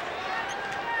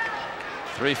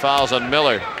 3 fouls on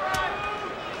Miller.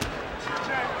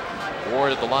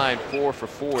 Ward at the line, 4 for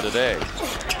 4 today.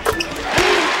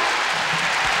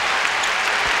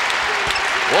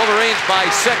 Wolverines by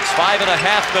 6,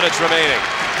 5.5 minutes remaining.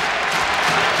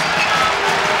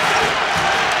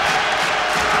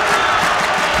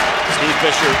 Steve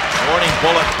Fisher warning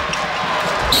Bullock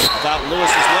about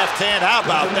Lewis's left hand. How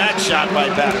about that shot by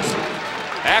Patterson?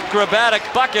 Acrobatic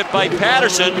bucket by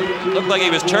Patterson. Looked like he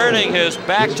was turning his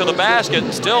back to the basket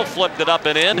and still flipped it up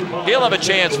and in. He'll have a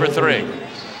chance for 3.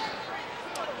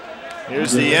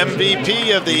 Here's the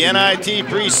MVP of the NIT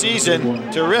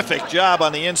preseason. Terrific job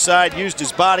on the inside, used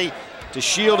his body to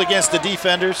shield against the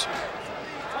defenders.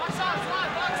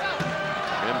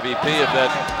 MVP of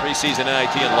that preseason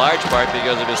NIT in large part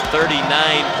because of his 39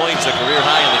 points, a career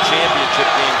high in the championship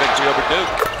game victory over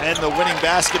Duke. And the winning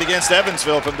basket against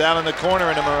Evansville from down in the corner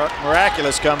in a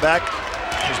miraculous comeback.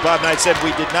 As Bob Knight said,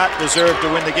 we did not deserve to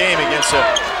win the game against a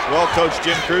well-coached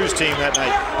Jim Cruz team that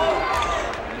night.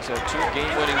 He's had 2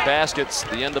 game-winning baskets,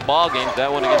 the end of ball games.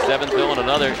 That one against Evansville and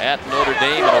another at Notre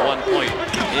Dame and a 1-point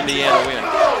Indiana win.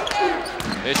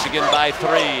 Michigan by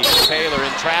 3. Taylor in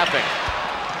traffic.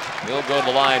 He'll go to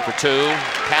the line for 2.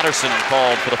 Patterson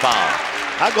called for the foul.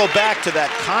 I'll go back to that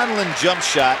Conlon jump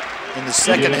shot in the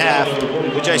second half,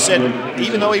 which I said,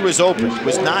 even though he was open,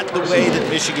 was not the way that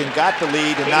Michigan got the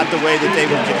lead and not the way that they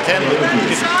would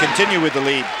continue with the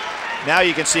lead. Now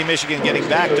you can see Michigan getting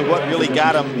back to what really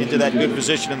got them into that good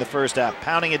position in the first half,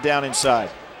 pounding it down inside.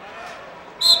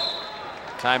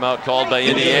 Timeout called by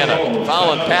Indiana. Foul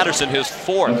on Patterson, his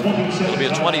 4th. It'll be a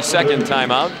 20-second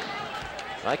timeout.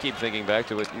 I keep thinking back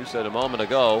to what you said a moment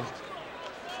ago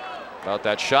about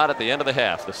that shot at the end of the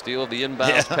half, the steal of the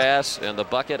inbound pass and the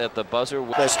bucket at the buzzer.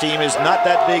 This team is not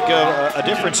that big a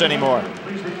difference anymore.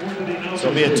 So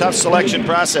it'll be a tough selection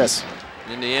process.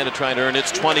 Indiana trying to earn its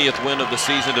 20th win of the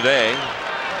season today.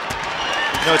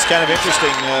 You know, it's kind of interesting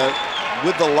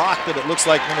with the lock that it looks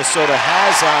like Minnesota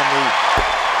has on the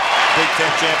Big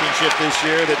Ten championship this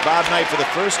year, that Bob Knight, for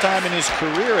the first time in his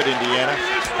career at Indiana,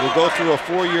 will go through a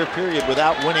 4-year period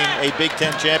without winning a Big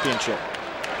Ten championship.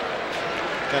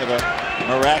 Kind of a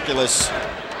miraculous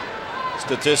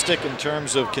statistic in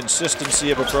terms of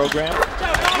consistency of a program.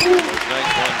 Knight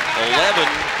won 11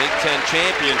 Big Ten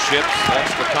championships.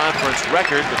 That's the conference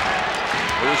record.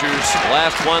 Hoosiers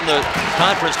last won the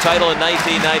conference title in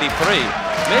 1993.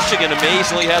 Michigan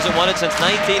amazingly hasn't won it since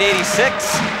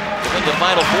 1986. They've been to the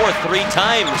Final Four 3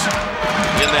 times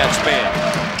in that span.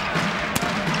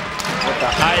 But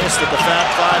the highest that the Fab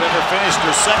Five ever finished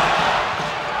was second.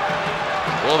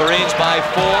 Wolverines by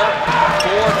 4,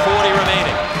 4:40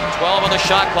 remaining. 12 on the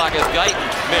shot clock as Guyton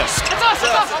missed.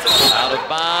 Out of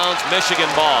bounds, Michigan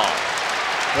ball.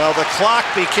 Well, the clock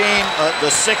became the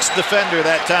 6th defender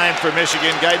that time for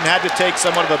Michigan. Guyton had to take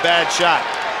somewhat of a bad shot.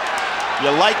 You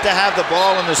like to have the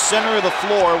ball in the center of the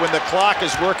floor when the clock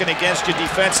is working against you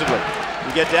defensively.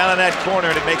 You get down in that corner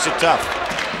and it makes it tough.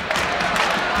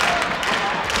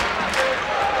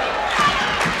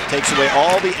 Takes away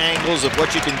all the angles of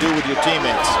what you can do with your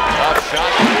teammates. Tough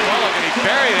shot from Bullock, and he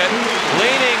buried it,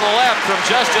 leaning left from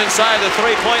just inside the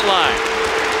 3-point line.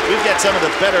 We've got some of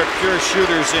the better pure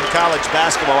shooters in college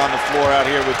basketball on the floor out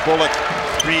here with Bullock,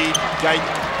 Reed, Guyton.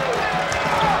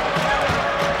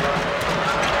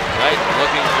 Guyton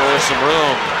looking for some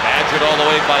room. Badgered all the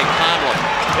way by Conlon.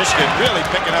 Michigan really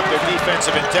picking up their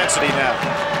defensive intensity now.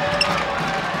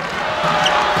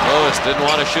 Lewis didn't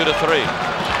want to shoot a 3.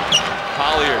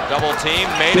 Collier double team,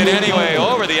 made it anyway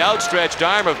over the outstretched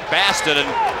arm of Baston, and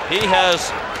he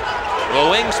has the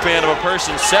wingspan of a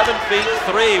person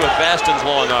 7'3" with Baston's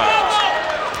long arms.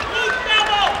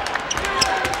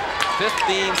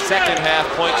 15 second half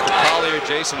points for Collier.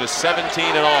 Jason is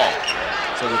 17 in all.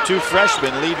 So the 2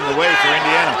 freshmen leading the way for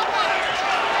Indiana.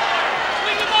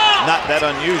 Not that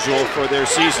unusual for their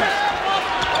season.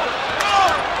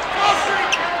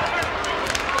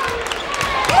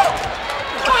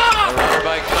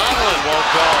 By Conlon won't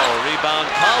go. Rebound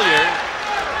Collier.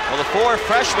 Well, the 4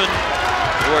 freshmen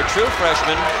who are true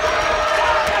freshmen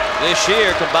this year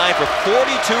combined for 42%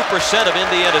 of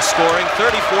Indiana's scoring,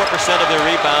 34% of their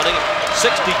rebounding,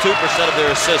 62% of their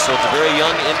assists. So it's a very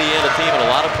young Indiana team and a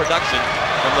lot of production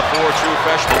from the 4 true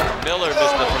freshmen. Miller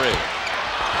missed the 3.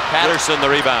 Patterson the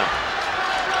rebound.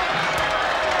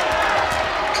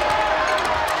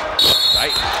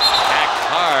 Right.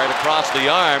 Hard across the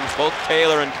arms. Both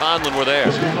Taylor and Conlon were there.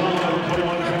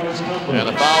 And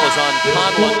the foul is on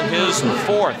Conlon, his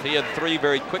 4th. He had 3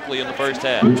 very quickly in the first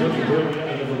half.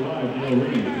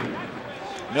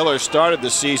 Miller started the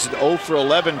season 0 for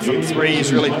 11 from 3.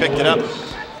 He's really picked it up.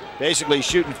 Basically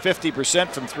shooting 50%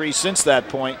 from 3 since that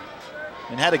point.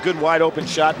 And had a good wide open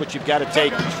shot, which you've got to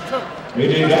take.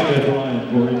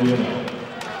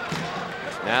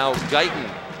 Now Guyton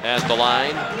at the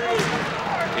line.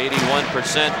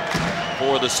 81%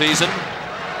 for the season.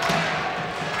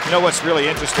 You know what's really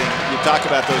interesting? You talk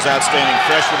about those outstanding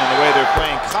freshmen and the way they're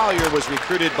playing. Collier was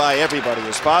recruited by everybody.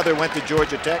 His father went to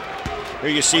Georgia Tech. Here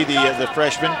you see the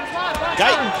freshman.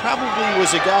 Guyton probably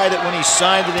was a guy that when he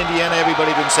signed at Indiana,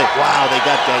 everybody didn't say, wow, they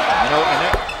got Guyton. You know,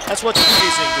 and that's what's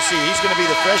amazing to see. He's going to be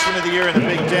the freshman of the year in the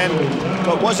Big Ten,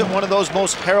 but wasn't one of those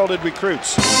most heralded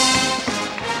recruits.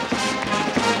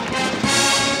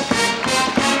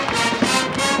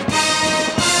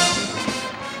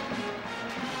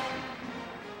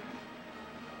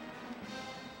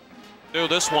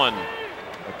 this one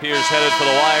appears headed for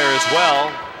the wire as well.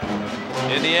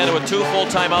 Indiana with 2 full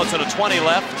timeouts and a 20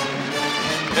 left.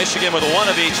 Michigan with 1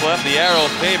 of each left. The arrow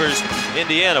favors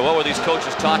Indiana. What were these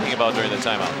coaches talking about during the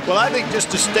timeout? Well, I think just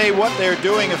to stay what they're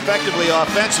doing effectively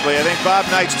offensively. I think Bob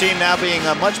Knight's team now being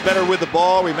much better with the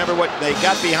ball. Remember what they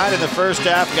got behind in the first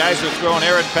half. Guys were throwing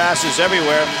errant passes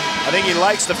everywhere. I think he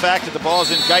likes the fact that the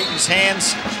ball's in Guyton's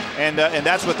hands, and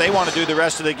that's what they want to do the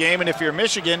rest of the game. And if you're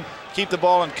Michigan, keep the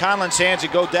ball in Conlon's hands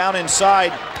and go down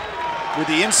inside, with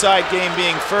the inside game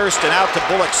being first and out to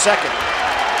Bullock second.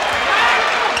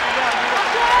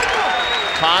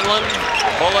 Conlon,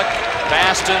 Bullock,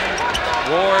 Baston,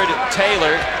 Ward,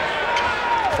 Taylor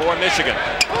for Michigan.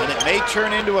 And it may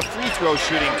turn into a free throw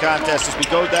shooting contest as we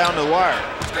go down the wire.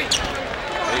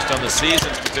 Based on the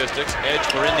season statistics, edge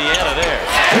for Indiana there.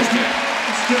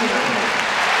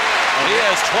 He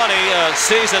has 20,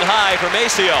 season high for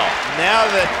Maceo. Now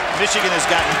that Michigan has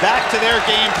gotten back to their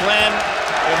game plan,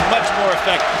 they're much more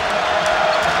effective.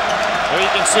 There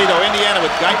you can see, though, Indiana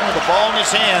with Guyton with the ball in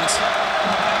his hands.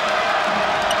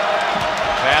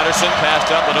 Patterson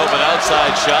passed up an open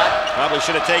outside shot. Probably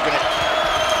should have taken it.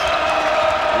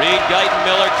 Reed, Guyton,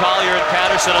 Miller, Collier, and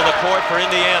Patterson on the court for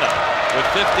Indiana. With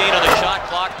 15 on the shot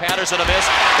clock, Patterson a miss,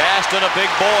 Baston a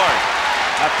big board.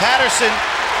 Patterson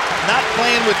not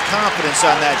playing with confidence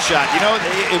on that shot. You know,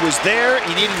 it was there.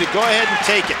 He needed to go ahead and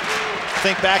take it.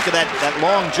 Think back to that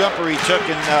long jumper he took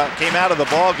and came out of the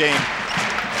ball game.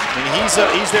 I mean,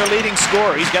 he's their leading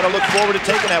scorer. He's got to look forward to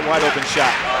taking that wide open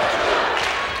shot.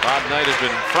 Bob Knight has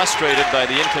been frustrated by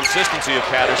the inconsistency of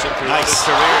Patterson throughout his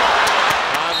career.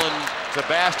 Conlon to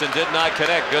Baston did not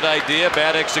connect. Good idea,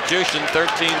 bad execution.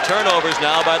 13 turnovers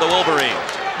now by the Wolverines.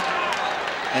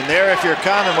 And there, if you're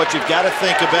Conlon, what you've got to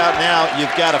think about now,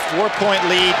 you've got a 4-point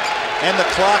lead and the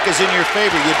clock is in your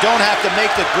favor. You don't have to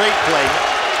make the great play.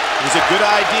 It was a good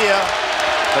idea,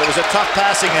 but it was a tough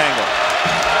passing angle.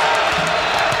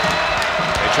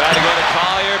 They try to go to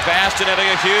Collier. Baston having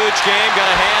a huge game, got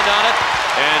a hand on it,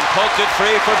 and poked it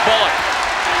free for Bullock.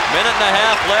 Minute and a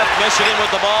half left. Michigan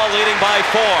with the ball, leading by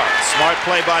 4. Smart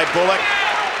play by Bullock.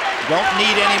 You don't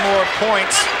need any more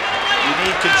points. You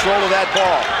need control of that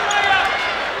ball.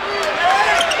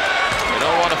 You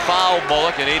don't want to foul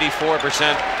Bullock, an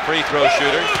 84% free throw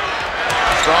shooter.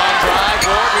 Strong drive,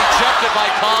 Ward rejected by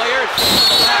Collier.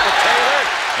 Back to Taylor,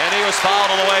 and he was fouled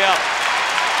on the way up.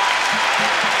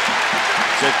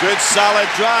 It's a good solid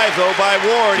drive, though, by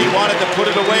Ward. He wanted to put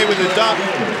it away with a dunk.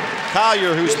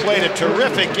 Collier, who's played a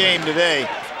terrific game today,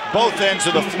 both ends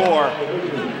of the floor.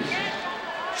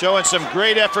 Showing some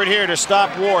great effort here to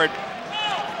stop Ward.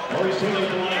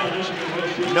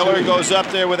 Miller goes up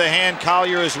there with a hand,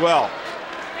 Collier as well.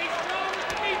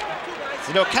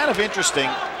 You know, kind of interesting.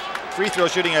 Free throw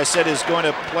shooting, I said, is going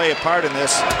to play a part in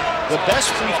this. The best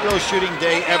free throw shooting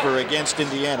day ever against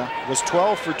Indiana was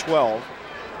 12 for 12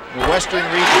 in the Western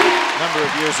region a number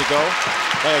of years ago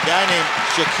by a guy named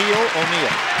Shaquille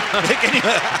O'Neal.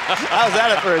 How's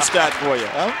that for a stat for you?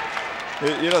 Huh?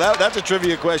 You know, that's a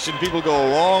trivia question. People go a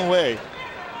long way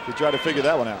to try to figure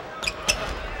that one out.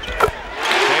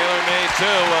 Taylor made 2.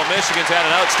 Well, Michigan's had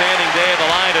an outstanding day at the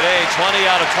line today, 20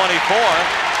 out of 24.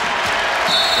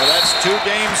 Well, that's 2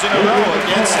 games in a row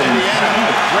against Indiana.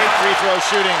 Great free throw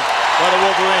shooting by the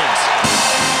Wolverines.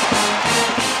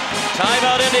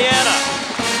 Timeout, Indiana.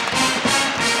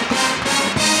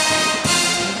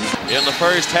 In the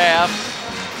first half,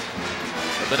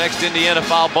 the next Indiana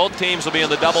foul, both teams will be in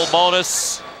the double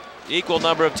bonus. Equal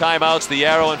number of timeouts, the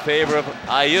arrow in favor of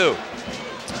IU.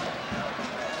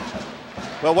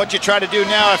 Well, what you try to do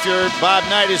now if you're Bob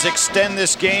Knight is extend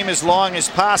this game as long as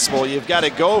possible. You've got to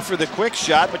go for the quick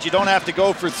shot, but you don't have to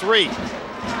go for 3.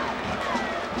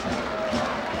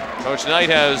 Coach Knight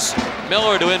has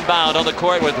Miller to inbound on the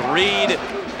court with Reed,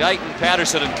 Guyton,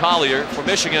 Patterson, and Collier. For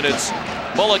Michigan, it's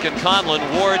Bullock and Conlon,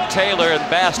 Ward, Taylor, and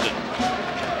Baston.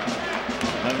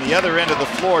 On the other end of the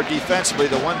floor defensively,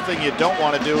 the one thing you don't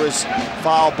want to do is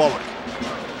foul Bullock.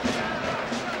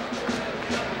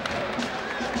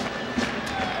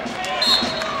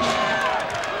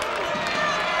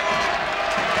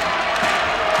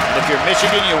 If you're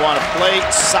Michigan, you want to play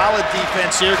solid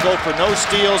defense here, go for no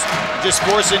steals, just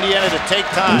force Indiana to take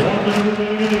time.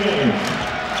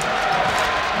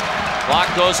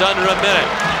 Clock goes under a minute.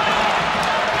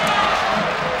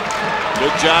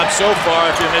 Good job so far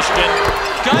if you're Michigan.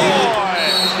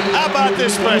 Boy, how about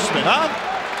this freshman, huh?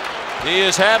 He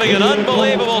is having an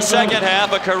unbelievable second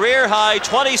half, a career-high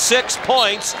 26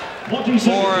 points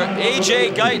for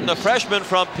A.J. Guyton, the freshman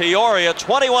from Peoria.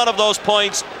 21 of those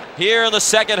points here in the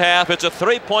second half. It's a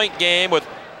 3-point game with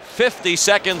 50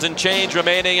 seconds and change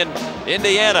remaining, and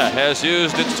Indiana has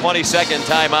used its 22nd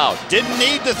timeout. Didn't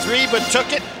need the three, but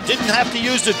took it. Didn't have to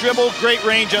use the dribble. Great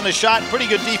range on the shot. Pretty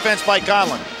good defense by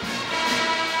Conlon.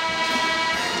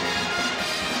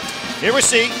 Here we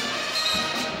see.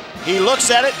 He looks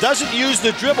at it, doesn't use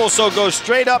the dribble, so goes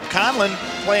straight up. Conlon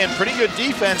playing pretty good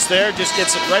defense there. Just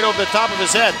gets it right over the top of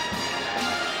his head.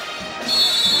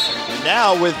 And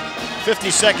now with 50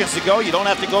 seconds to go, you don't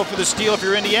have to go for the steal if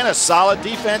you're Indiana. Solid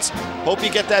defense. Hope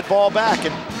you get that ball back.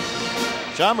 And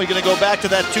John, we're going to go back to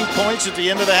that 2 points at the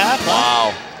end of the half.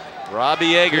 Wow.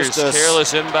 Robbie Eggers,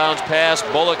 careless inbounds pass.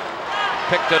 Bullock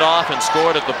picked it off and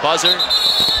scored at the buzzer.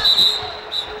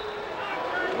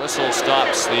 Whistle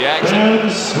stops the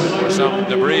action. There's some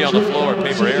debris on the floor.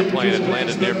 Paper airplane had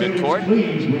landed near midcourt.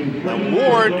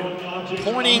 Ward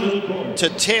pointing to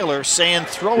Taylor, saying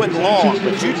throw it long,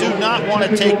 but you do not want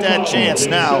to take that chance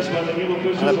now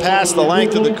on a pass the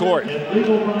length of the court.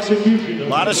 A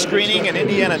lot of screening, and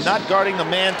Indiana not guarding the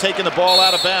man taking the ball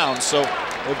out of bounds, so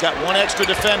they've got one extra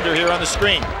defender here on the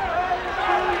screen.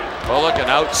 Bullock, an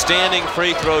outstanding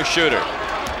free throw shooter.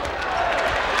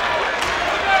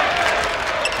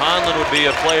 Conlon would be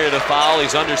a player to foul.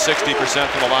 He's under 60%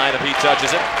 from the line if he touches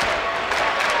it.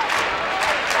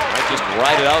 Might just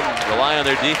ride it out and rely on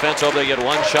their defense. Hope they get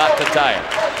one shot to tie it.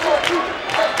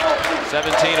 17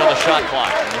 on the shot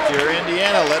clock. If you're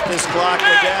Indiana, let this clock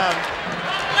go down.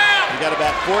 You got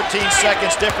about 14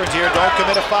 seconds difference here. Don't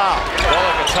commit a foul.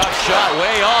 Bullock, a tough shot,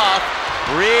 way off.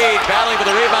 Reed battling for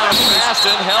the rebound.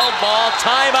 Baston held ball,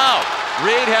 timeout.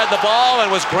 Reed had the ball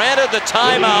and was granted the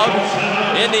timeout.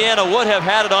 Indiana would have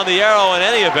had it on the arrow in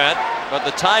any event, but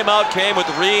the timeout came with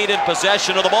Reed in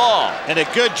possession of the ball. And a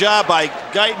good job by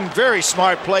Guyton. Very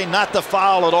smart play, not to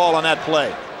foul at all on that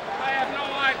play. I have no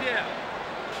idea.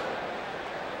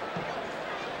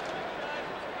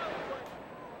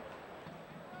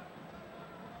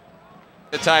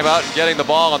 The timeout and getting the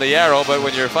ball on the arrow, but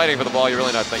when you're fighting for the ball, you're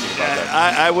really not thinking about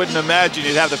that. I wouldn't imagine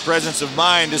you'd have the presence of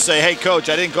mind to say, hey, coach,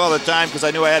 I didn't call the time because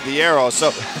I knew I had the arrow.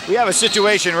 So we have a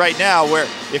situation right now where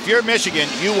if you're Michigan,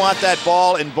 you want that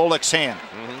ball in Bullock's hand.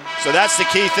 So that's the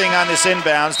key thing on this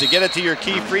inbounds, to get it to your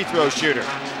key free throw shooter.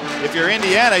 If you're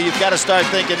Indiana, you've got to start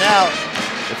thinking now,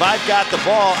 if I've got the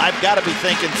ball, I've got to be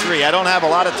thinking three. I don't have a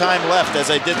lot of time left, as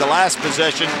I did the last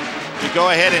possession, to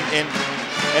go ahead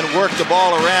and work the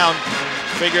ball around,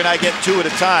 figuring I get two at a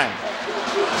time.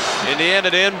 Indiana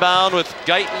to inbound with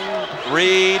Guyton,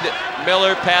 Reed,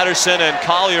 Miller, Patterson, and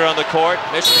Collier on the court.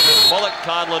 Michigan with Bullock,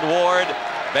 Conlon, Ward,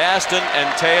 Baston,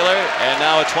 and Taylor. And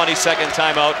now a 20-second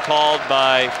timeout called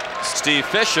by Steve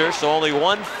Fisher, so only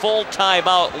one full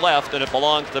timeout left, and it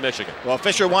belongs to Michigan. Well,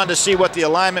 Fisher wanted to see what the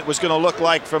alignment was going to look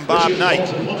like from Bob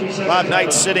Knight. Bob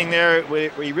Knight's sitting there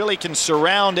where he really can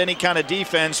surround any kind of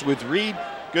defense with Reed,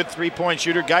 good three-point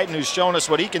shooter, Guyton, who's shown us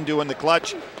what he can do in the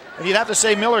clutch. And you'd have to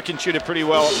say Miller can shoot it pretty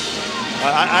well.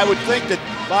 I would think that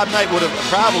Bob Knight would have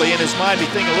probably in his mind be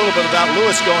thinking a little bit about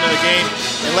Lewis going to the game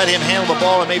and let him handle the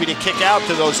ball and maybe to kick out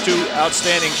to those two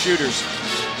outstanding shooters.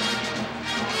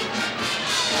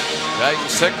 Guyton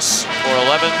 6 for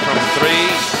 11 from 3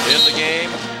 in the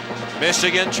game.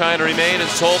 Michigan trying to remain in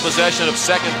sole possession of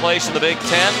second place in the Big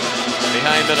Ten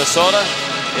behind Minnesota.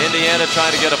 Indiana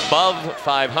trying to get above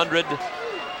 500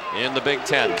 in the Big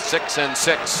Ten,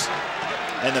 6-6.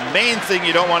 And the main thing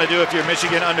you don't want to do if you're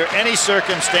Michigan under any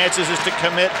circumstances is to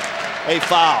commit a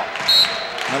foul.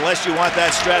 Unless you want that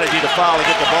strategy to foul and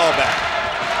get the ball back.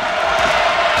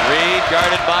 Reed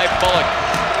guarded by Bullock.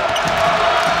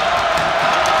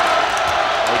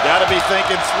 We got to be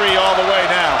thinking three all the way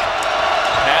now.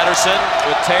 Patterson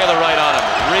with Taylor right on him.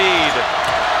 Reed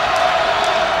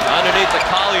underneath the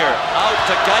Collier, out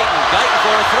to Guyton. Guyton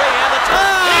for a three and the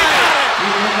tie!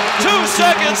 2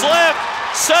 seconds left.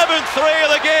 7-3 of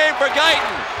the game for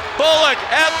Guyton. Bullock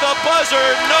at the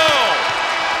buzzer, no.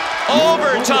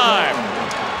 Overtime.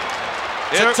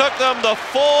 It took them the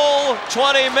full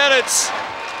 20 minutes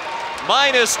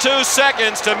minus 2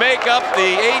 seconds to make up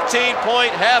the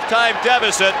 18-point halftime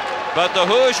deficit, but the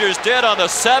Hoosiers did on the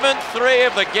 7th three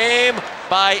of the game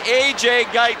by A.J.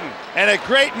 Guyton. And a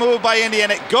great move by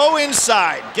Indiana. Go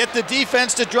inside, get the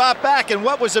defense to drop back. And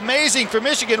what was amazing for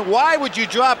Michigan, why would you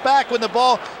drop back when the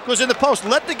ball goes in the post?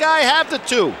 Let the guy have the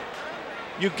two.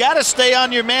 You got to stay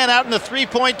on your man out in the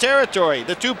three-point territory.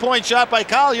 The 2-point shot by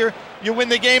Collier, you win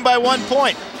the game by 1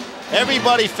 point.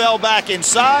 Everybody fell back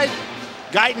inside.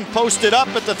 Guyton posted up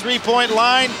at the three-point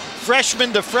line.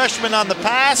 Freshman to freshman on the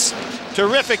pass.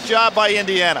 Terrific job by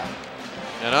Indiana.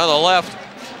 And on the left,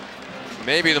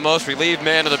 maybe the most relieved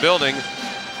man in the building,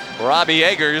 Robbie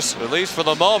Eggers, at least for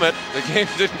the moment. The game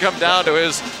didn't come down to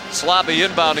his sloppy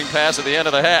inbounding pass at the end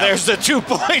of the half. There's the 2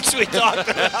 points we talked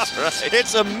about. That's right.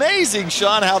 It's amazing,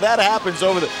 Sean, how that happens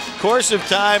over the course of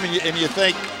time, and you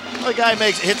think, well, the guy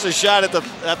hits a shot at the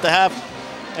half,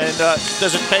 and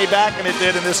does it pay back? And it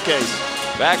did in this case.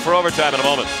 Back for overtime in a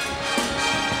moment.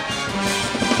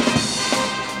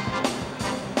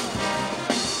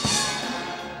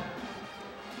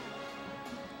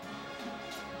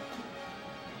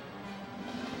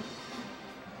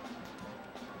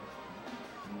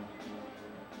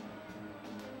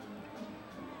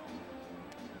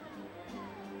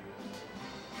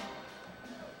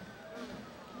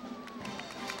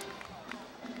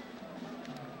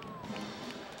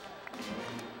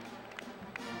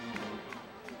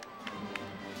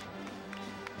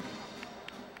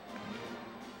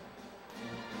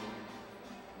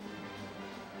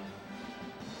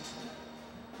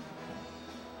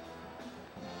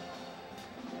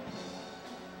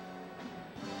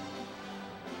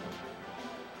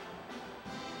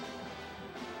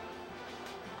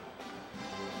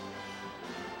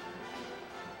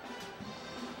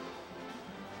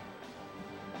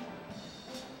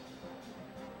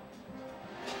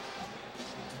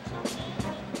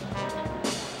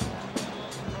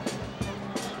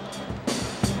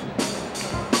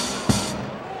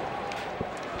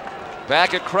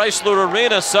 Back at Chrysler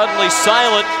Arena, suddenly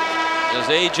silent as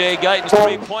A.J. Guyton's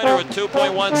three-pointer with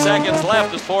 2.1 seconds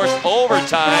left is forced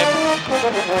overtime.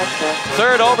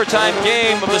 Third overtime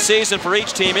game of the season for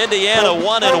each team. Indiana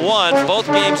 1-1. Both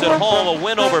games at home, a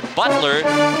win over Butler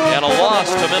and a loss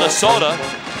to Minnesota,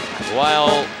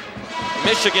 while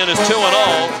Michigan is 2-0.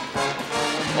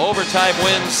 Overtime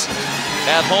wins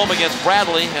at home against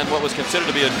Bradley and what was considered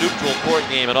to be a neutral court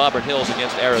game at Auburn Hills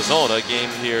against Arizona, a game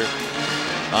here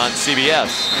on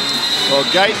CBS. Well,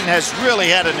 Guyton has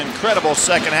really had an incredible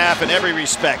second half in every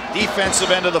respect. Defensive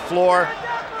end of the floor,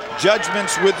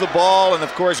 judgments with the ball, and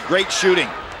of course, great shooting.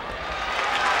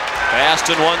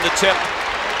 Baston won the tip.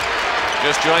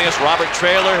 Just joining us, Robert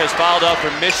Traylor has fouled out for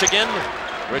Michigan.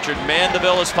 Richard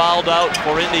Mandeville has fouled out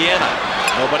for Indiana.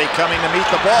 Nobody coming to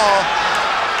meet the ball.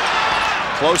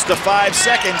 Close to 5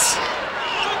 seconds.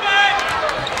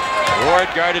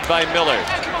 Ward guarded by Miller.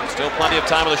 Still plenty of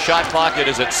time on the shot clock.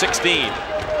 It is at 16.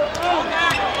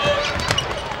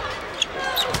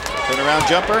 Turnaround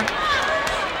jumper.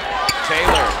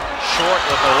 Taylor short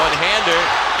with a one-hander.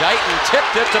 Guyton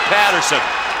tipped it to Patterson.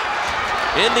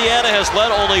 Indiana has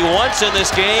led only once in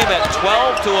this game at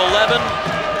 12-11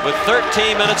 with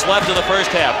 13 minutes left in the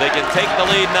first half. They can take the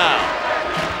lead now.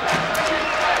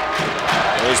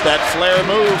 There's that flare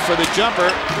move for the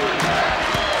jumper.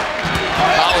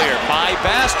 Collier by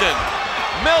Baston.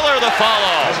 Miller the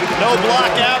follow. No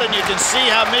block out, and you can see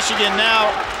how Michigan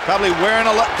now probably wearing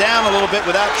down a little bit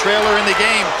without Traylor in the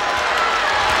game.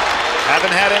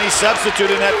 Haven't had any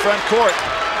substitute in that front court.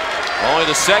 Only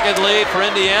the second lead for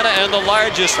Indiana and the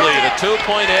largest lead. A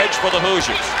 2-point edge for the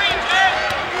Hoosiers.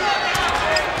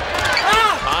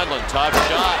 Conlon, tough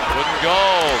shot, wouldn't go.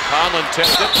 Conlon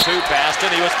tipped it to Baston.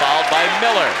 He was fouled by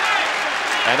Miller.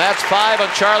 And that's 5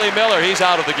 on Charlie Miller. He's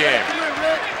out of the game.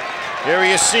 Here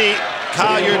you see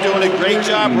Collier doing a great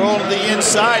job rolling the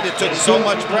inside. It took so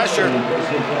much pressure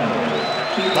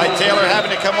by Taylor having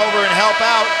to come over and help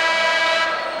out.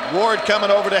 Ward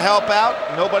coming over to help out.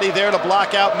 Nobody there to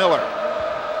block out Miller.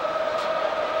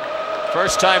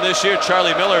 First time this year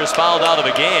Charlie Miller is fouled out of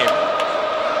a game.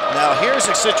 Now here's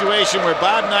a situation where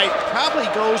Bob Knight probably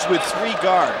goes with 3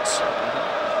 guards.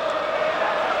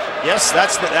 Yes,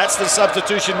 that's the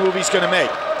substitution move he's going to make.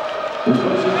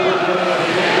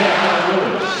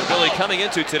 Really coming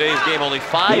into today's game, only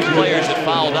 5 players had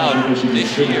fouled out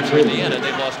this year for Indiana.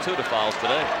 They've lost 2 to fouls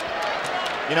today.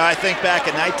 You know, I think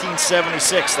back in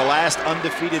 1976, the last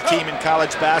undefeated team in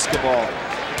college basketball,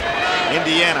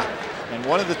 Indiana. And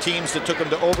one of the teams that took them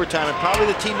to overtime, and probably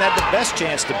the team that had the best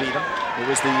chance to beat them, it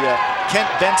was the Kent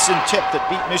Benson tip that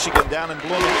beat Michigan down in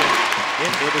Bloomington.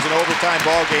 It was an overtime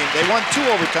ball game. They won 2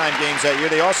 overtime games that year.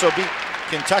 They also beat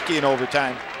Kentucky in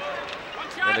overtime.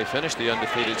 And they finished the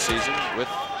undefeated season with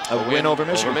a win over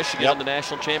Michigan. In the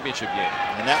national championship game.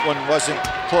 And that one wasn't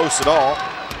close at all.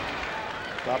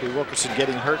 Bobby Wilkerson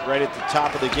getting hurt right at the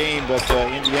top of the game, but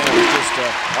Indiana was just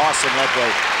awesome that day.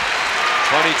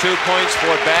 22 points for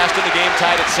Baston. The game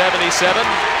tied at 77.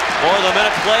 More than a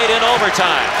minute played in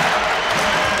overtime.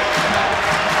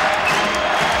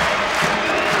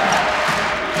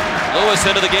 Lewis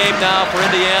into the game now for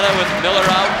Indiana with Miller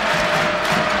out.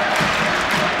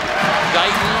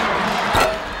 Guyton.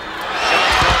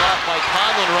 Shot thrown off by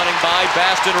Conlon running by.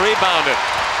 Baston rebounded.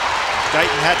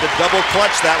 Guyton had to double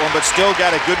clutch that one, but still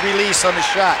got a good release on the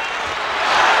shot.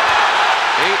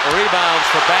 rebounds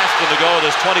for Baston to go with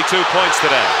his 22 points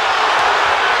today.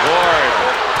 Ward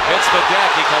hits the deck.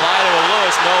 He collided with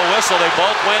Lewis. No whistle. They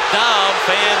both went down.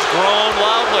 Fans groaned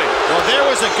loudly. Well, there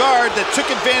was a guard that took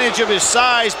advantage of his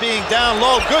size being down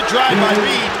low. Good drive by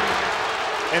Reed.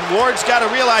 And Ward's got to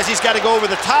realize he's got to go over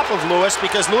the top of Lewis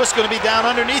because Lewis is going to be down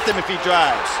underneath him if he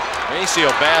drives. Maceo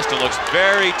Baston looks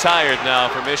very tired now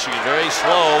for Michigan. Very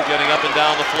slow getting up and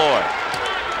down the floor.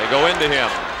 They go into him.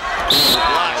 He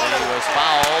was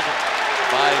fouled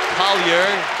by Collier.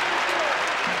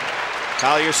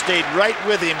 Collier stayed right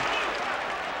with him.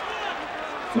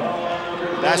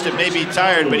 Baston may be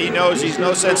tired, but he knows he's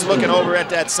no sense looking over at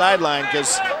that sideline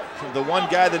because the one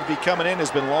guy that'd be coming in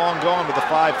has been long gone with the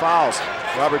 5 fouls.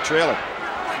 Robert Traylor.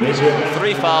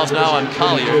 3 fouls now on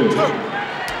Collier.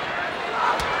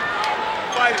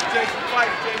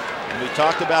 And we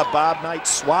talked about Bob Knight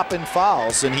swapping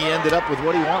fouls, and he ended up with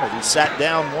what he wanted. He sat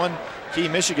down one key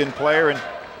Michigan player, and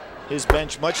his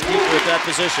bench much deeper at that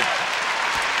position.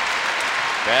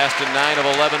 Baston 9 of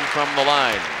 11 from the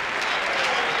line.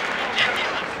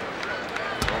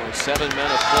 Only 7 men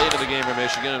have played in the game for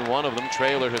Michigan, and one of them,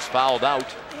 Traylor, has fouled out.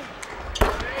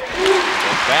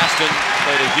 And Baston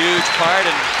played a huge part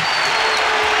in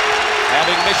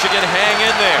having Michigan hang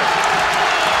in there.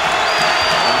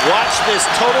 Watch this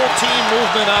total team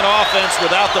movement on offense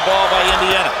without the ball by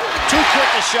Indiana. Too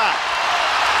quick a shot.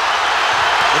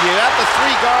 When you got the 3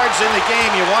 guards in the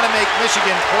game, you want to make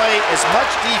Michigan play as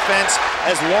much defense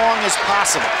as long as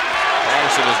possible.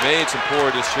 Patterson has made some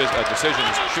poor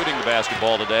decisions shooting the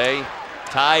basketball today.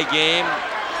 Tie game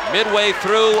midway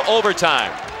through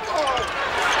overtime.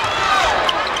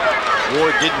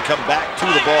 Ward didn't come back to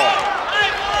the ball.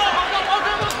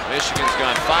 Michigan's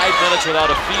gone 5 minutes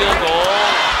without a field goal.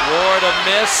 Ward a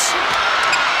miss.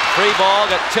 Free ball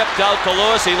got tipped out to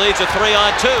Lewis. He leads a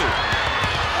 3-on-2.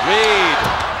 Reed.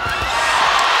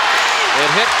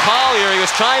 It hit Collier. He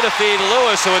was trying to feed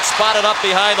Lewis, who had spotted up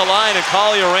behind the line, and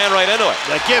Collier ran right into it.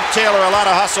 They give Taylor a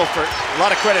lot of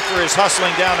credit for his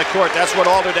hustling down the court. That's what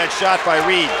altered that shot by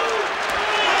Reed.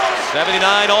 79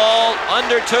 all,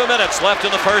 under 2 minutes left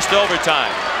in the first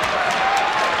overtime.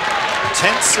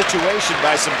 Tense situation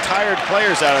by some tired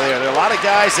players out of there. There are a lot of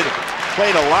guys that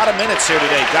played a lot of minutes here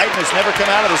today. Guyton has never come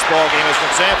out of this ball game as an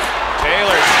example.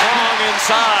 Taylor strong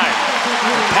inside.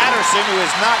 Patterson, who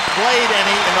has not played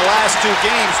any in the last 2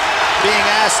 games, being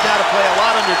asked now to play a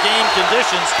lot under game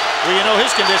conditions where you know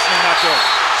his conditioning not good.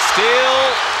 Steal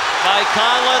by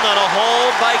Conlon on a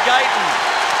hold by Guyton.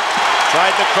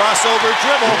 Tried the crossover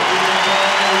dribble.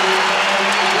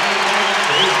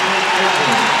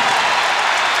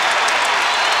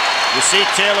 You see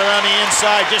Taylor on the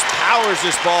inside, just powers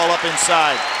this ball up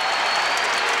inside.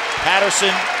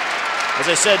 Patterson, as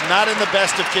I said, not in the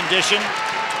best of condition.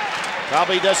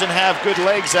 Probably doesn't have good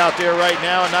legs out there right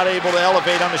now and not able to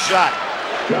elevate on the shot.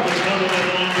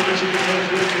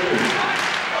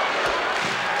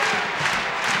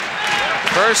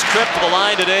 First trip to the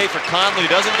line today for Conley.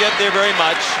 Doesn't get there very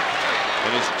much.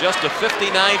 And is just a 59%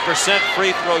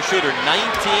 free throw shooter.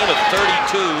 19 of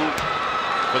 32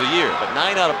 for the year, but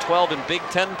 9 out of 12 in Big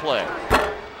Ten play.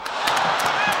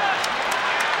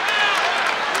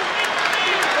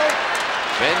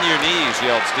 Bend your knees,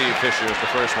 yelled Steve Fisher as the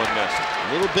first one missed.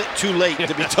 A little bit too late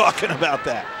to be talking about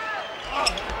that.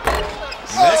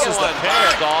 This is the pair.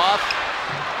 Off.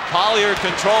 Collier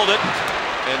controlled it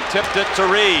and tipped it to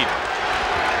Reed.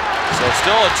 So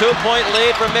still a 2-point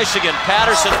lead for Michigan.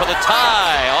 Patterson for the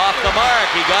tie. Off the mark.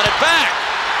 He got it back.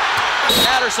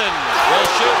 Patterson will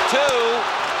shoot 2.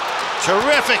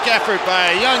 Terrific effort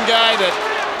by a young guy that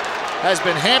has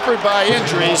been hampered by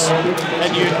injuries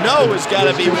and you know has got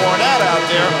to be worn out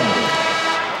there.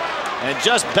 And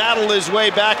just battled his way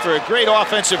back for a great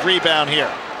offensive rebound here.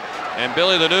 And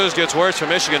Billy, the news gets worse for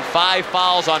Michigan. 5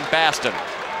 fouls on Baston.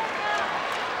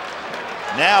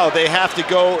 Now they have to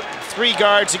go 3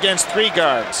 guards against 3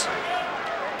 guards.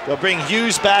 They'll bring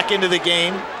Hughes back into the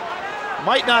game.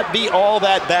 Might not be all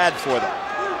that bad for them.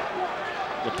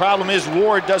 The problem is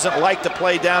Ward doesn't like to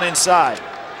play down inside.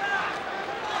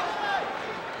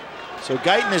 So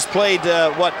Guyton has played,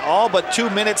 all but 2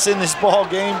 minutes in this ball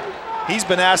game. He's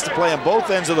been asked to play on both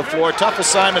ends of the floor. Tough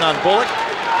assignment on Bullock.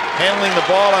 Handling the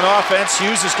ball on offense.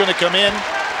 Hughes is going to come in.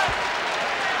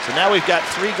 So now we've got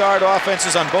 3 guard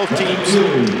offenses on both teams.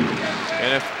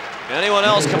 And if anyone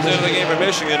else comes into the game for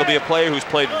Michigan, it'll be a player who's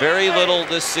played very little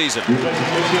this season.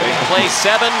 They play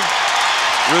 7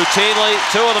 routinely.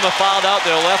 2 of them have fouled out.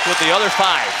 They're left with the other 5.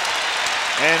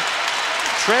 And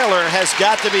Traylor has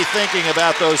got to be thinking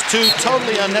about those 2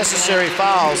 totally unnecessary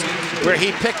fouls where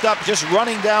he picked up just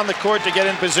running down the court to get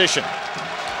in position.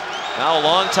 Now a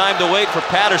long time to wait for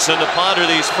Patterson to ponder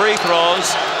these free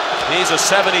throws. He's a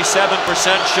 77%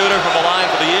 shooter from the line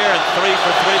for the year and 3 for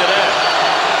 3 today.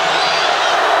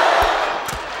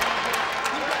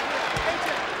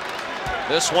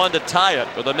 This one to tie it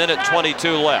with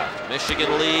 1:22 left.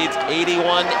 Michigan leads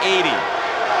 81-80.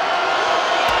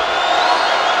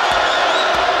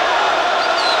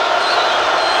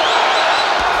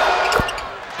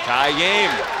 Tie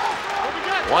game.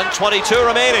 1:22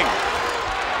 remaining.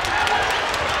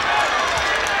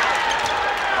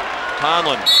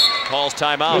 Conlon calls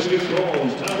timeout.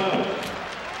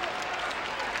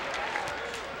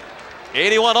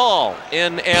 81 all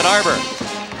in Ann Arbor.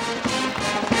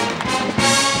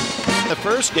 The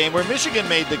first game where Michigan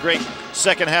made the great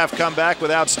second half comeback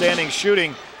with outstanding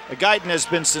shooting. Guyton has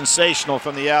been sensational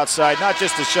from the outside. Not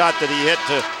just the shot that he hit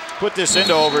to put this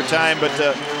into overtime, but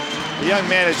the young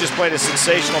man has just played a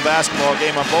sensational basketball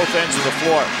game on both ends of the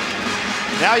floor.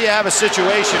 Now you have a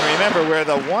situation, remember, where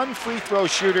the one free throw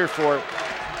shooter for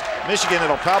Michigan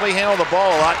that'll probably handle the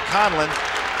ball a lot, Conlon,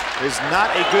 is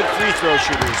not a good free throw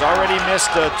shooter. He's already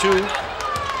missed 2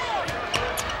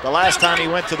 the last time he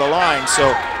went to the line, so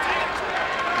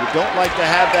you don't like to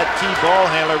have that key ball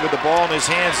handler with the ball in his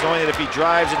hands, knowing that if he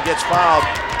drives and gets fouled,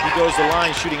 he goes to the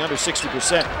line shooting under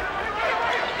 60%.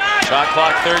 Shot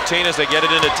clock 13 as they get it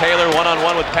into Taylor,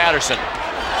 one-on-one with Patterson.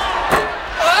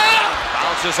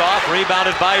 Bounces off,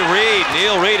 rebounded by Reed.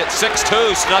 Neil Reed at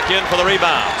 6'2", snuck in for the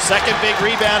rebound. Second big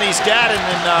rebound he's got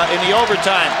in the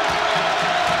overtime.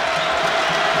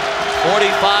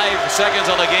 45 seconds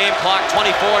on the game clock,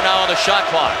 24 now on the shot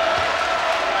clock.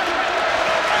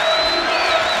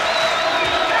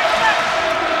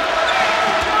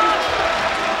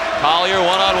 Collier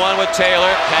one-on-one with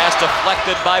Taylor. Pass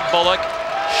deflected by Bullock.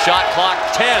 Shot clock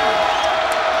 10.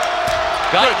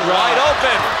 Guyton wide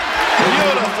open.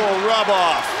 Beautiful rub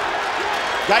off.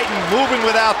 Guyton moving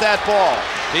without that ball.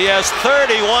 He has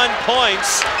 31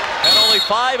 points and only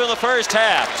 5 in the first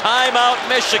half. Timeout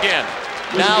Michigan.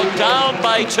 Now down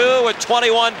by 2 with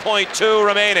 21.2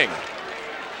 remaining.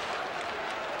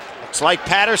 It's like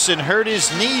Patterson hurt his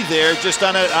knee there just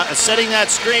on setting that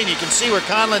screen. You can see where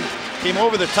Conlon came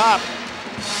over the top.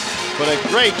 But a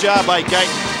great job by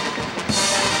Guyton.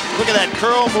 Look at that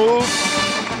curl move.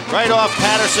 Right off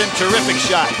Patterson. Terrific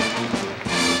shot.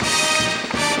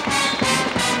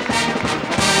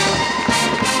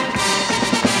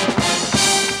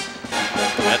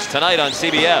 That's tonight on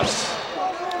CBS.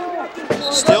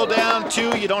 Still down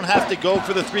 2. You don't have to go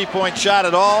for the three-point shot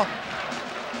at all.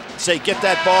 Say get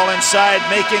that ball inside,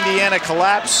 make Indiana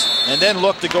collapse, and then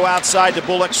look to go outside to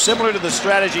Bullock, similar to the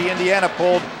strategy Indiana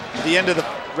pulled at the end of the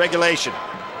regulation.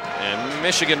 And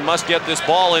Michigan must get this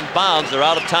ball in bounds. They're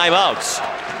out of timeouts.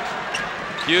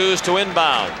 Hughes to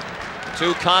inbound.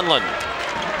 To Conlon.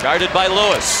 Guarded by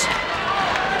Lewis.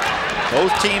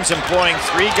 Both teams employing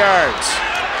 3 guards.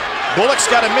 Bullock's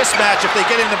got a mismatch if they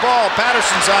get in the ball.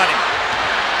 Patterson's on him.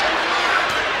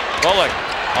 Bullock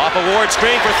off a Ward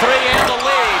screen for 3 and the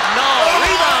lead. No,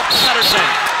 rebound Patterson.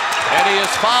 And he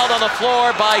is fouled on the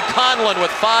floor by Conlon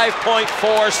with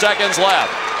 5.4 seconds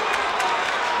left.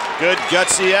 Good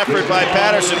gutsy effort by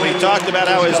Patterson. We talked about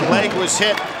how his leg was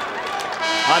hit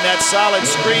on that solid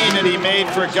screen that he made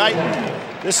for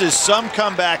Guyton. This is some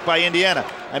comeback by Indiana.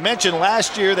 I mentioned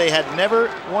last year they had never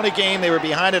won a game. They were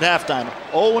behind at halftime,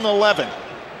 0-11.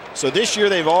 So this year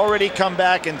they've already come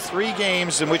back in 3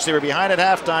 games in which they were behind at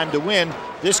halftime to win.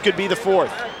 This could be the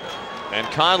 4th. And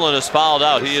Conlon is fouled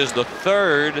out. He is the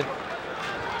 3rd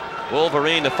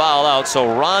Wolverine to foul out. So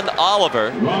Ron Oliver,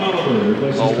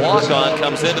 a walk-on,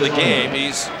 comes into the game.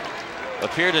 He's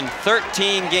appeared in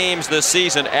 13 games this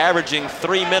season, averaging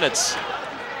 3 minutes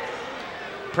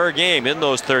per game in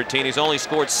those 13. He's only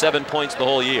scored 7 points the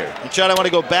whole year. And Chad, I want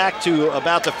to go back to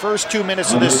about the first 2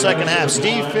 minutes of this second half.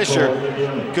 Steve Fisher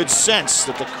could sense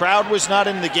that the crowd was not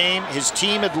in the game. His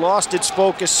team had lost its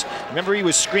focus. Remember, he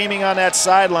was screaming on that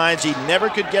sidelines. He never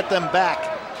could get them back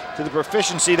to the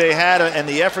proficiency they had and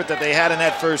the effort that they had in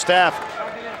that first half.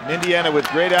 And Indiana, with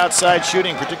great outside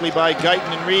shooting, particularly by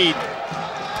Guyton and Reed,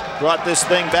 brought this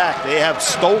thing back. They have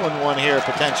stolen one here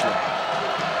potentially.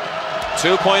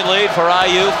 2-point lead for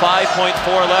IU, 5.4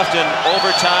 left in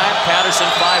overtime. Patterson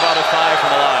 5 out of 5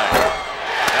 from the line.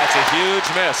 That's a huge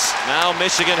miss. Now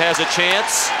Michigan has a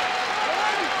chance.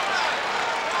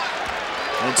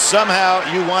 And somehow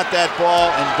you want that ball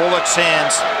in Bullock's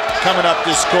hands coming up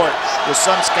this court with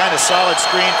some kind of solid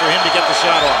screen for him to get the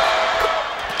shot off.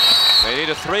 They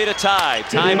need a 3 to tie.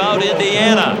 Timeout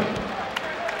Indiana.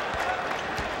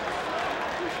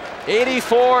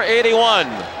 84-81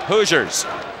 Hoosiers.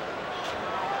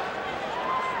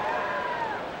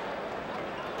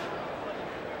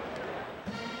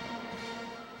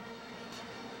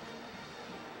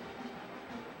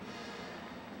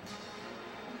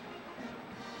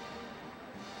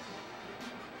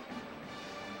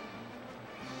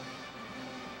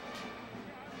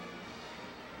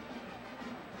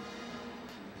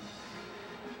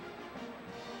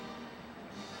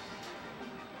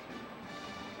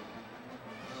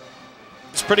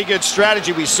 It's pretty good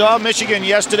strategy. We saw Michigan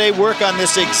yesterday work on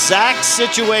this exact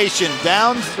situation.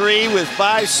 Down 3 with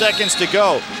 5 seconds to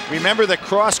go. Remember the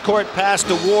cross-court pass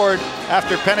to Ward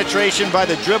after penetration by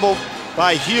the dribble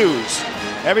by Hughes.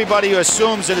 Everybody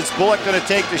assumes that it's Bullock going to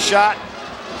take the shot.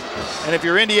 And if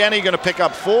you're Indiana, you're going to pick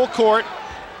up full court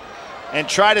and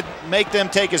try to make them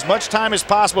take as much time as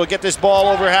possible to get this ball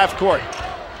over half court.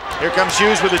 Here comes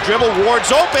Hughes with a dribble.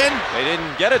 Ward's open. They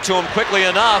didn't get it to him quickly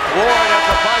enough. Ward at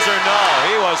the buzzer, no.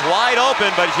 He was wide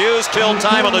open, but Hughes killed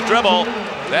time on the dribble.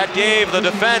 That gave the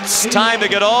defense time to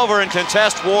get over and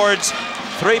contest Ward's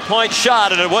three-point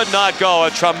shot, and it would not go. A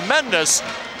tremendous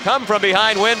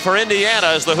come-from-behind win for Indiana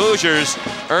as the Hoosiers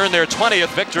earn their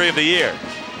 20th victory of the year.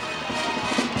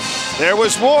 There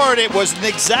was Ward. It wasn't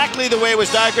exactly the way it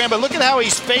was diagrammed, but look at how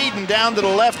he's fading down to the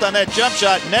left on that jump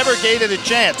shot. Never gave it a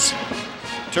chance.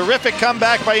 Terrific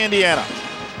comeback by Indiana.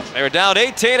 They were down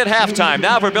 18 at halftime.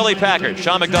 Now for Billy Packard.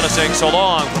 Sean McDonough saying so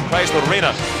long from Chrysler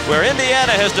Arena, where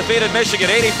Indiana has defeated Michigan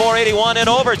 84-81 in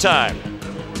overtime.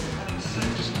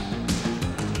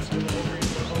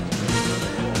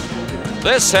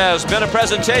 This has been a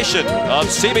presentation of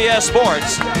CBS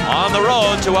Sports on the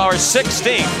road to our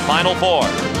 16th Final Four.